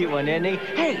such a cute one, isn't he?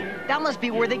 Hey, that must be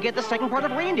where they get the second part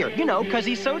of reindeer. You know, because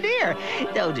he's so dear.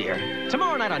 Oh, dear.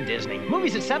 Tomorrow night on Disney.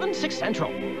 Movies at 7, 6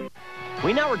 Central.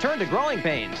 We now return to Growing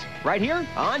Pains, right here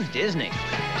on Disney.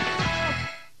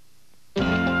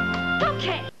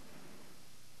 Okay.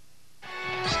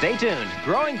 Stay tuned.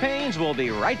 Growing Pains will be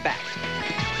right back.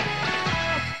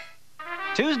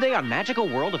 Tuesday on Magical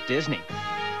World of Disney.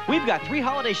 We've got 3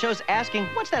 holiday shows asking,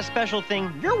 what's that special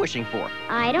thing you're wishing for?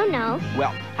 I don't know.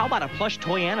 Well, how about a plush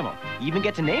toy animal? You even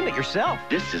get to name it yourself.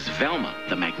 This is Velma,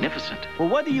 the Magnificent. Well,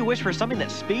 whether you wish for something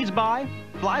that speeds by,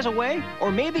 flies away,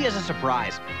 or maybe as a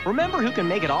surprise, remember who can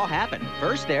make it all happen.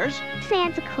 First, there's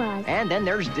Santa Claus. And then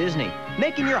there's Disney,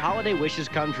 making your holiday wishes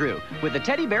come true with the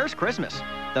Teddy Bear's Christmas.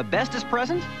 The bestest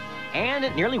present, and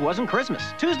it nearly wasn't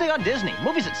Christmas. Tuesday on Disney.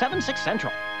 Movies at 7, 6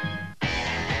 Central.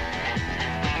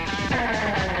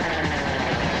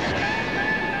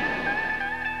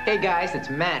 Hey guys, it's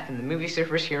Matt from the Movie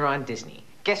Surfers here on Disney.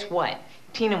 Guess what?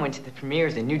 Tina went to the premiere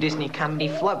of the new Disney comedy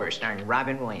Flubber starring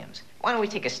Robin Williams. Why don't we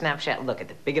take a snapshot look at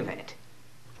the big event?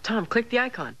 Tom, click the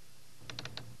icon.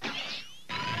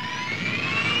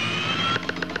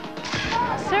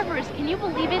 Surfers, can you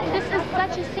believe it? This is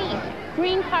such a scene.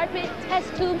 Green carpet,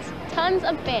 test tubes, tons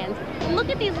of fans. And look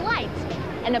at these lights.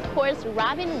 And of course,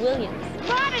 Robin Williams.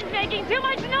 Robin's making too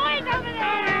much noise over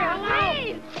there!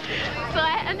 Please! So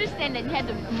I understand that you had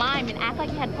to mime and act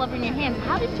like you had Flubber in your hands.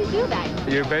 How did you do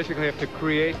that? You basically have to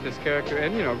create this character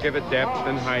and, you know, give it depth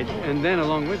and height. And then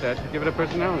along with that, give it a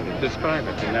personality. Describe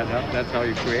it. And that's how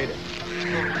you create it.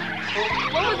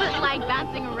 What was it like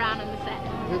bouncing around on the set?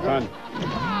 Fun.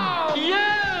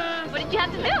 Yeah! What did you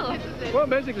have to do? Well,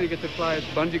 basically you get to fly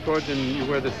bungee cords and you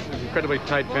wear this incredibly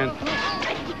tight pants.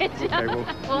 Okay, well.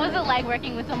 What was it like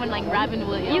working with someone like Robin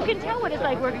Williams? You can tell what it's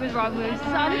like working with Robin Williams. It's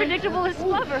unpredictable as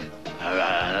Flubber.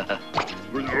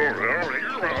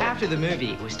 After the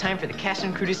movie, it was time for the cast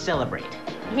and crew to celebrate.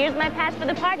 Here's my pass for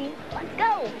the party. Let's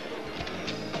go.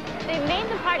 They made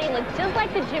the party look just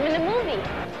like the gym in the movie.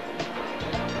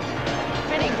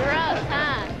 Pretty gross,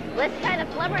 huh? Let's try the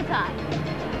Flubber talk.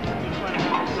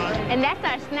 And that's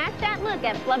our snapshot look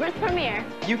at Flubber's premiere.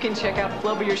 You can check out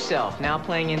Flubber yourself, now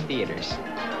playing in theaters.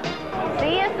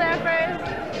 See ya, surfers.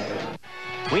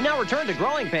 We now return to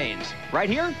Growing Pains, right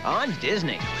here on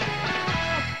Disney.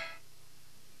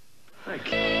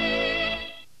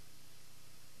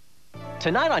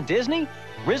 Tonight on Disney,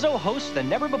 Rizzo hosts the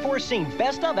never-before-seen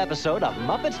best-of episode of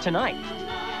Muppets Tonight.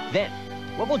 Then,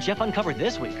 what will Jeff uncover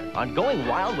this week on Going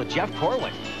Wild with Jeff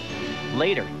Corwin?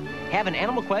 Later, have an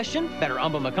animal question? Better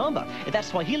Umba Macumba. That's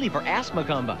Swahili for Ask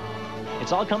Macumba.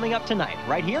 It's all coming up tonight,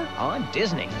 right here on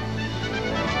Disney.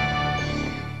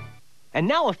 And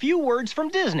now a few words from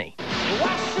Disney.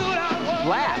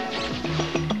 Laugh.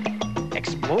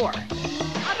 Explore.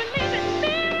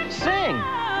 Sing.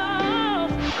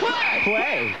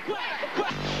 Play.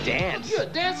 Dance. You're a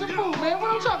dancing fool, man.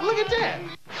 What I'm talking? Look at that.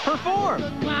 Perform.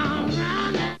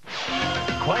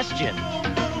 question.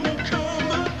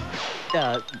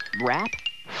 Rap?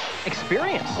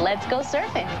 Experience. Let's go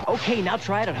surfing. Okay, now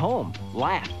try it at home.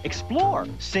 Laugh, explore,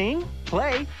 sing,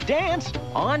 play, dance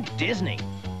on Disney.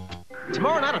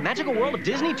 Tomorrow night on Magical World of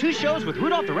Disney, 2 shows with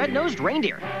Rudolph the Red-Nosed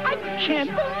Reindeer. I can't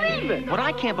believe it. What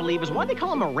I can't believe is why they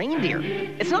call him a reindeer.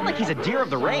 It's not like he's a deer of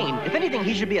the rain. If anything,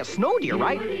 he should be a snow deer,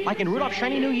 right? Like in Rudolph's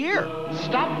Shiny New Year.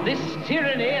 Stop this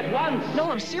tyranny at once. No,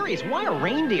 I'm serious. Why a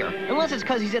reindeer? Unless it's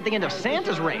because he's at the end of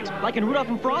Santa's reigns, like in Rudolph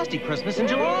and Frosty, Christmas in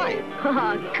July.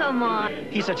 Oh, come on.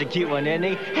 He's such a cute one, isn't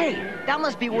he? Hey, that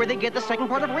must be where they get the second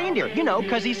part of reindeer. You know,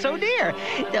 because he's so dear.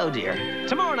 Oh, dear.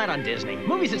 Tomorrow night on Disney.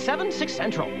 Movies at 7, 6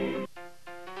 Central.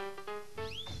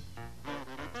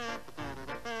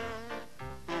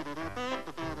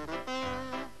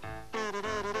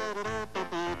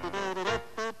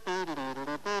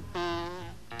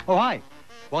 Oh, hi.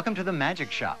 Welcome to the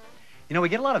Magic Shop. You know, we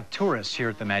get a lot of tourists here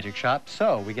at the Magic Shop,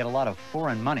 so we get a lot of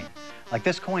foreign money, like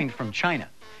this coin from China.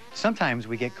 Sometimes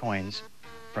we get coins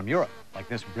from Europe, like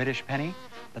this British penny,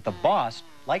 but the boss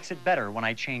likes it better when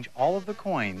I change all of the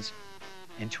coins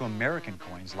into American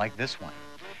coins like this one.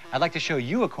 I'd like to show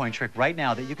you a coin trick right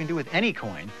now that you can do with any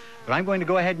coin, but I'm going to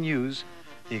go ahead and use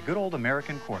the good old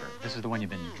American quarter. This is the one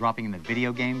you've been dropping in the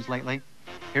video games lately.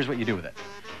 Here's what you do with it.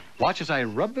 Watch as I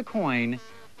rub the coin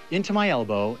into my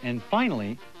elbow, and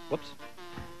finally, whoops,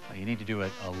 well, you need to do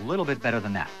it a little bit better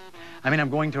than that. I mean, I'm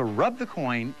going to rub the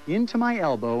coin into my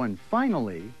elbow, and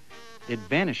finally, it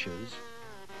vanishes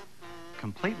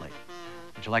completely.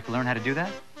 Would you like to learn how to do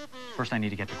that? First, I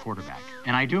need to get the quarter back.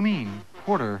 And I do mean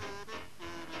quarter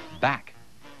back.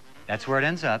 That's where it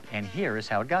ends up, and here is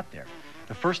how it got there.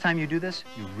 The first time you do this,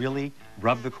 you really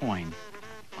rub the coin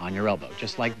on your elbow,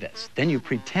 just like this. Then you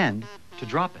pretend to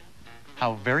drop it.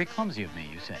 How very clumsy of me,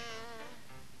 you say.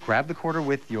 Grab the quarter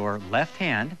with your left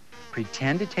hand,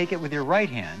 pretend to take it with your right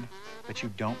hand, but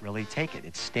you don't really take it.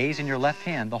 It stays in your left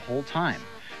hand the whole time.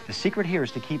 The secret here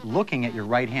is to keep looking at your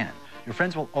right hand. Your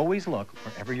friends will always look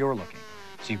wherever you're looking.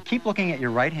 So you keep looking at your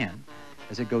right hand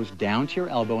as it goes down to your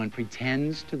elbow and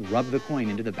pretends to rub the coin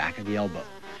into the back of the elbow.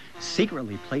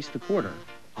 Secretly place the quarter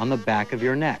on the back of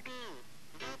your neck.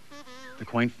 The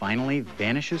coin finally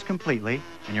vanishes completely,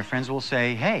 and your friends will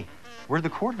say, hey, where'd the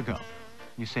quarter go?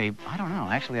 You say, I don't know.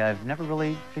 Actually, I've never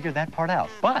really figured that part out.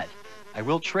 But I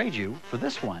will trade you for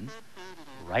this one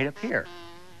right up here.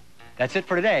 That's it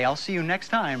for today. I'll see you next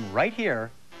time right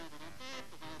here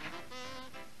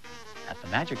at the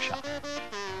Magic Shop.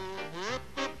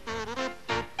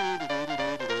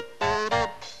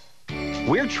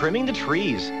 We're trimming the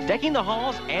trees, decking the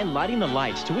halls, and lighting the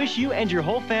lights to wish you and your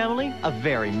whole family a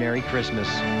very Merry Christmas.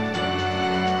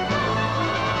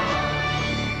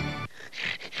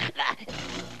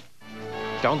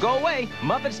 Don't go away.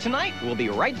 Muppets Tonight. We'll be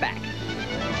right back.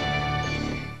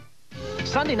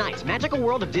 Sunday nights, Magical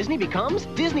World of Disney becomes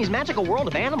Disney's Magical World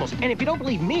of Animals. And if you don't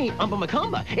believe me, Umpa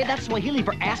Macumba. That's Swahili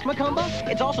for Ask Macumba.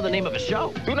 It's also the name of a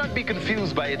show. Do not be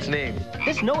confused by its name.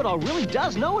 This know-it-all really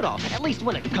does know-it-all, at least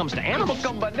when it comes to animals.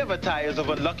 Macumba never tires of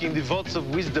unlocking the vaults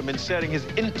of wisdom and sharing his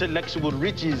intellectual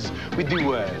riches with the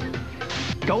world.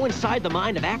 Go inside the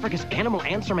mind of Africa's animal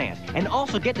answer man and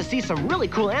also get to see some really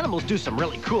cool animals do some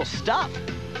really cool stuff.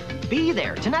 Be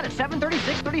there tonight at 7:30,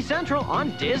 6:30 Central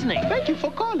on Disney. Thank you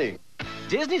for calling.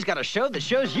 Disney's got a show that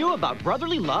shows you about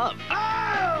brotherly love.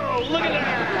 Oh, look at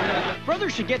that.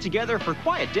 Brothers should get together for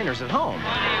quiet dinners at home.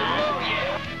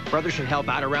 Brothers should help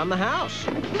out around the house.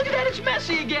 Look at that, it's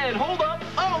messy again. Hold up.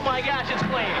 Oh my gosh, it's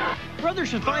playing. Brothers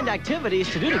should find activities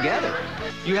to do together.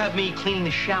 You have me cleaning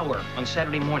the shower on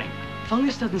Saturday morning.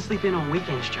 Fungus doesn't sleep in on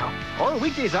weekends, Joe. Or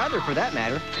weekdays either, for that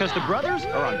matter, because the brothers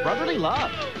are on brotherly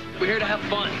love. We're here to have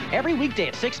fun. Every weekday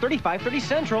at 6:30, 5:30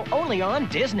 Central, only on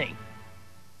Disney.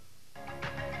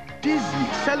 Disney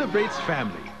celebrates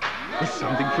family. There's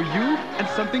something for you and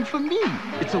something for me.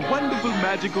 It's a wonderful,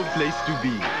 magical place to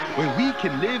be, where we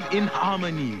can live in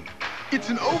harmony. It's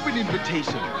an open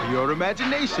invitation for your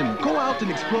imagination. Go out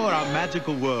and explore our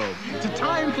magical world. It's a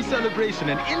time for celebration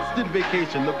and instant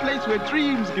vacation, the place where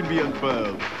dreams can be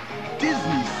unfurled.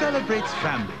 Disney celebrates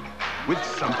family with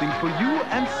something for you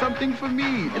and something for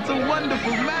me. It's a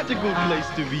wonderful, magical place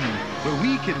to be, where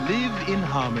we can live in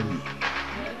harmony.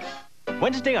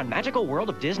 Wednesday on Magical World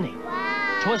of Disney.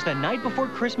 Wow. 'Twas the night before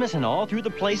Christmas, and all through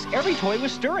the place, every toy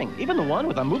was stirring, even the one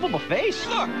with a movable face.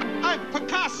 Look, I'm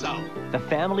Picasso. The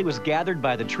family was gathered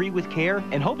by the tree with care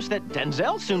in hopes that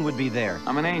Denzel soon would be there.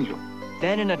 I'm an angel.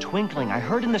 Then in a twinkling, I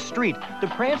heard in the street the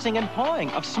prancing and pawing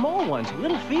of small ones'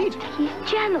 little feet. He's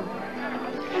gentle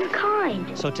and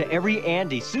kind. So to every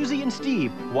Andy, Susie, and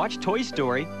Steve, watch Toy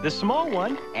Story, The Small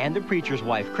One, and The Preacher's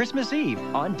Wife, Christmas Eve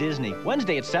on Disney.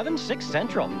 Wednesday at 7, 6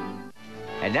 Central.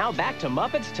 And now back to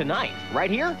Muppets Tonight,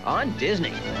 right here on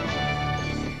Disney.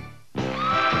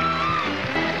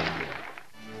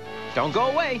 Don't go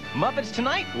away. Muppets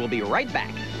Tonight will be right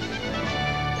back.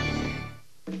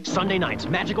 Sunday night's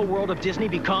Magical World of Disney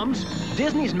becomes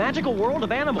Disney's Magical World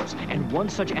of Animals. And one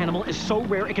such animal is so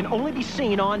rare it can only be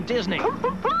seen on Disney.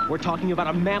 We're talking about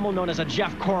a mammal known as a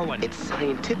Jeff Corwin. Its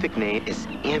scientific name is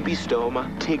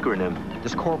Ambystoma tigrinum.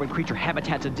 This Corwin creature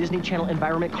habitats a Disney Channel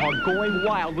environment called Going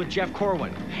Wild with Jeff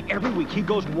Corwin. Every week he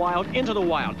goes wild into the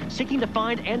wild, seeking to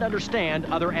find and understand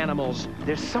other animals.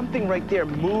 There's something right there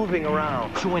moving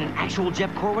around. Join an actual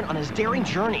Jeff Corwin on his daring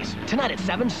journeys. Tonight at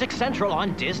 7, 6 Central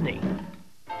on Disney.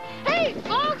 Hey,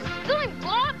 folks! Feeling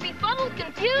lost, befuddled,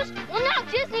 confused? Well, now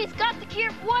Disney's got the cure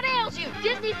for what ails you.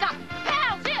 Disney's got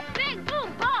pow, zip, big,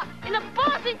 boom, ba, and the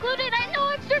boss included at no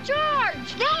extra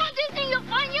charge. Now on Disney, you'll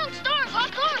find young stars, of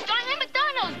course, dynamic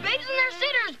dinos, babes and their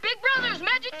sitters, big brothers,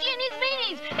 magic genies,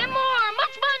 meanies, and more,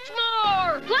 much, much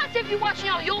more. Plus, if you watch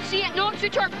now, you'll see at no extra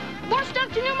charge. More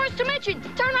stuff too numerous to mention.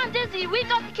 Turn on Disney. We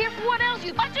got the cure for what ails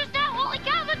you. Watch us now. Holy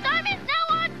cow, the time is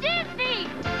now on Disney.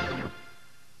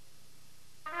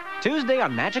 Tuesday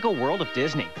on Magical World of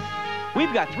Disney.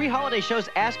 We've got 3 holiday shows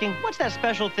asking, what's that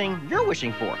special thing you're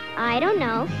wishing for? I don't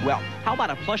know. Well, how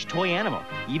about a plush toy animal?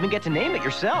 You even get to name it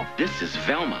yourself. This is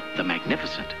Velma, the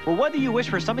Magnificent. Well, whether you wish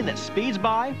for something that speeds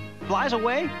by, flies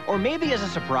away, or maybe as a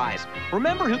surprise,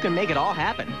 remember who can make it all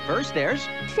happen. First, there's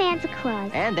Santa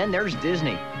Claus. And then there's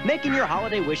Disney, making your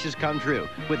holiday wishes come true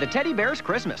with the Teddy Bear's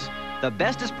Christmas. The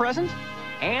bestest present,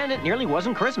 and it nearly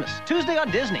wasn't Christmas. Tuesday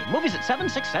on Disney, movies at 7,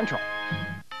 6 Central.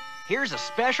 Here's a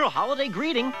special holiday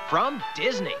greeting from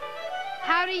Disney.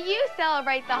 How do you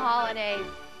celebrate the holidays?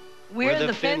 We're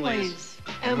the Finleys.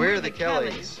 And we're the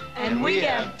Kellys. And we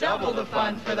have double the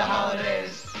fun for the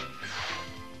holidays.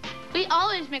 We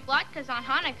always make latkes on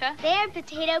Hanukkah. They're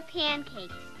potato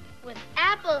pancakes with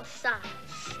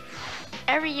applesauce.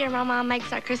 Every year, my mom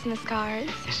makes our Christmas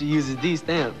cards. She uses these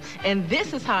stamps. And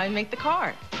this is how I make the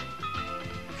card.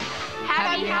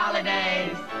 Happy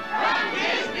holidays from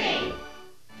Disney.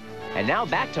 And now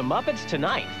back to Muppets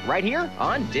Tonight, right here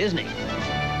on Disney.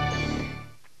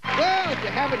 Well, if you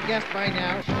haven't guessed by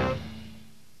now.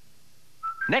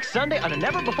 Next Sunday on a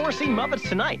never-before-seen Muppets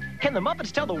Tonight, can the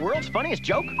Muppets tell the world's funniest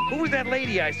joke? Who was that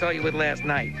lady I saw you with last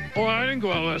night? Oh, I didn't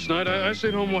go out last night. I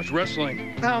stayed home and watched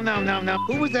wrestling. No.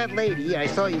 Who was that lady I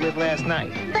saw you with last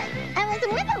night? But I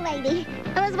wasn't with a lady.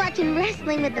 I was watching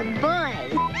wrestling with the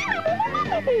boys.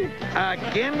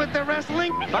 Again with the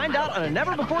wrestling? Find out on a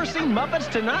never-before-seen Muppets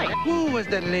Tonight. Who was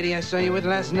that lady I saw you with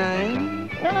last night?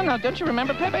 No. Don't you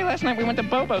remember, Pepe? Last night we went to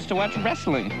Bobo's to watch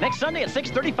wrestling. Next Sunday at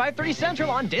 6:30, 5:30 Central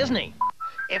on Disney.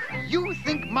 If you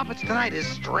think Muppets Tonight is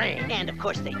strange, And of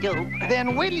course they do.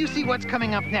 then wait till you see what's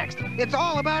coming up next. It's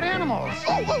all about animals.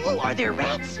 Oh, are there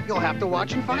rats? You'll have to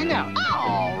watch and find out.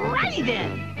 Alrighty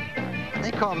then.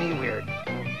 They call me weird.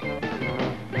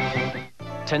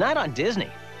 Tonight on Disney,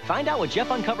 find out what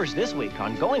Jeff uncovers this week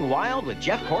on Going Wild with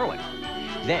Jeff Corwin.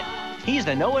 Then, he's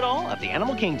the know-it-all of the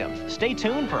animal kingdom. Stay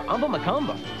tuned for Umba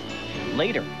Macumba.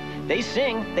 Later, they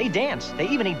sing, they dance, they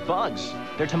even eat bugs.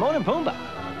 They're Timon and Pumbaa.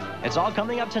 It's all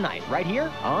coming up tonight, right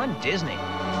here on Disney.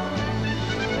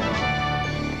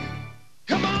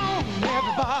 Come on,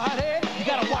 everybody, you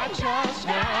gotta watch us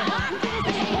now.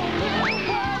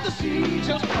 While the sea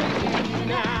just crazy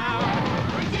now.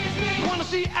 Wanna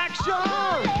see action?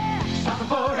 Something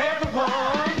for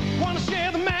everyone. Wanna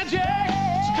share the magic?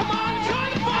 So come on and join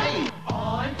the fun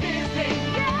on Disney.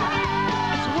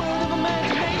 It's a world of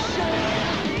imagination.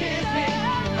 Disney.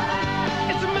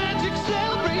 It's a magic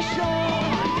celebration.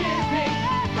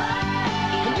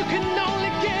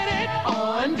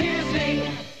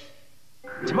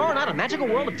 Tomorrow night on Magical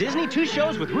World of Disney, 2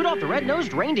 shows with Rudolph the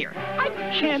Red-Nosed Reindeer. I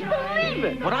can't believe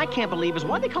it. What I can't believe is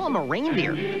why they call him a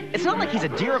reindeer. It's not like he's a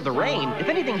deer of the rain. If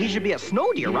anything, he should be a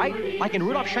snow deer, right? Like in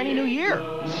Rudolph's Shiny New Year.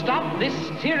 Stop this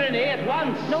tyranny at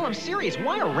once. No, I'm serious.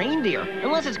 Why a reindeer?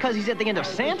 Unless it's because he's at the end of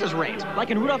Santa's reigns,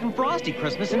 like in Rudolph and Frosty,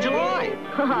 Christmas in July.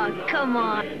 Oh, come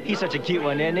on. He's such a cute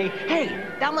one, isn't he? Hey,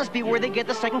 that must be where they get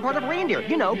the second part of reindeer.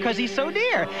 You know, because he's so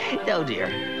dear. Oh,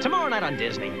 dear. Tomorrow night on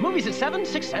Disney. Movies at 7,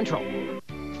 6 Central.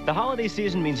 The holiday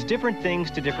season means different things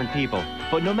to different people.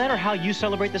 But no matter how you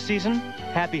celebrate the season,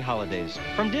 happy holidays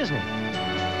from Disney.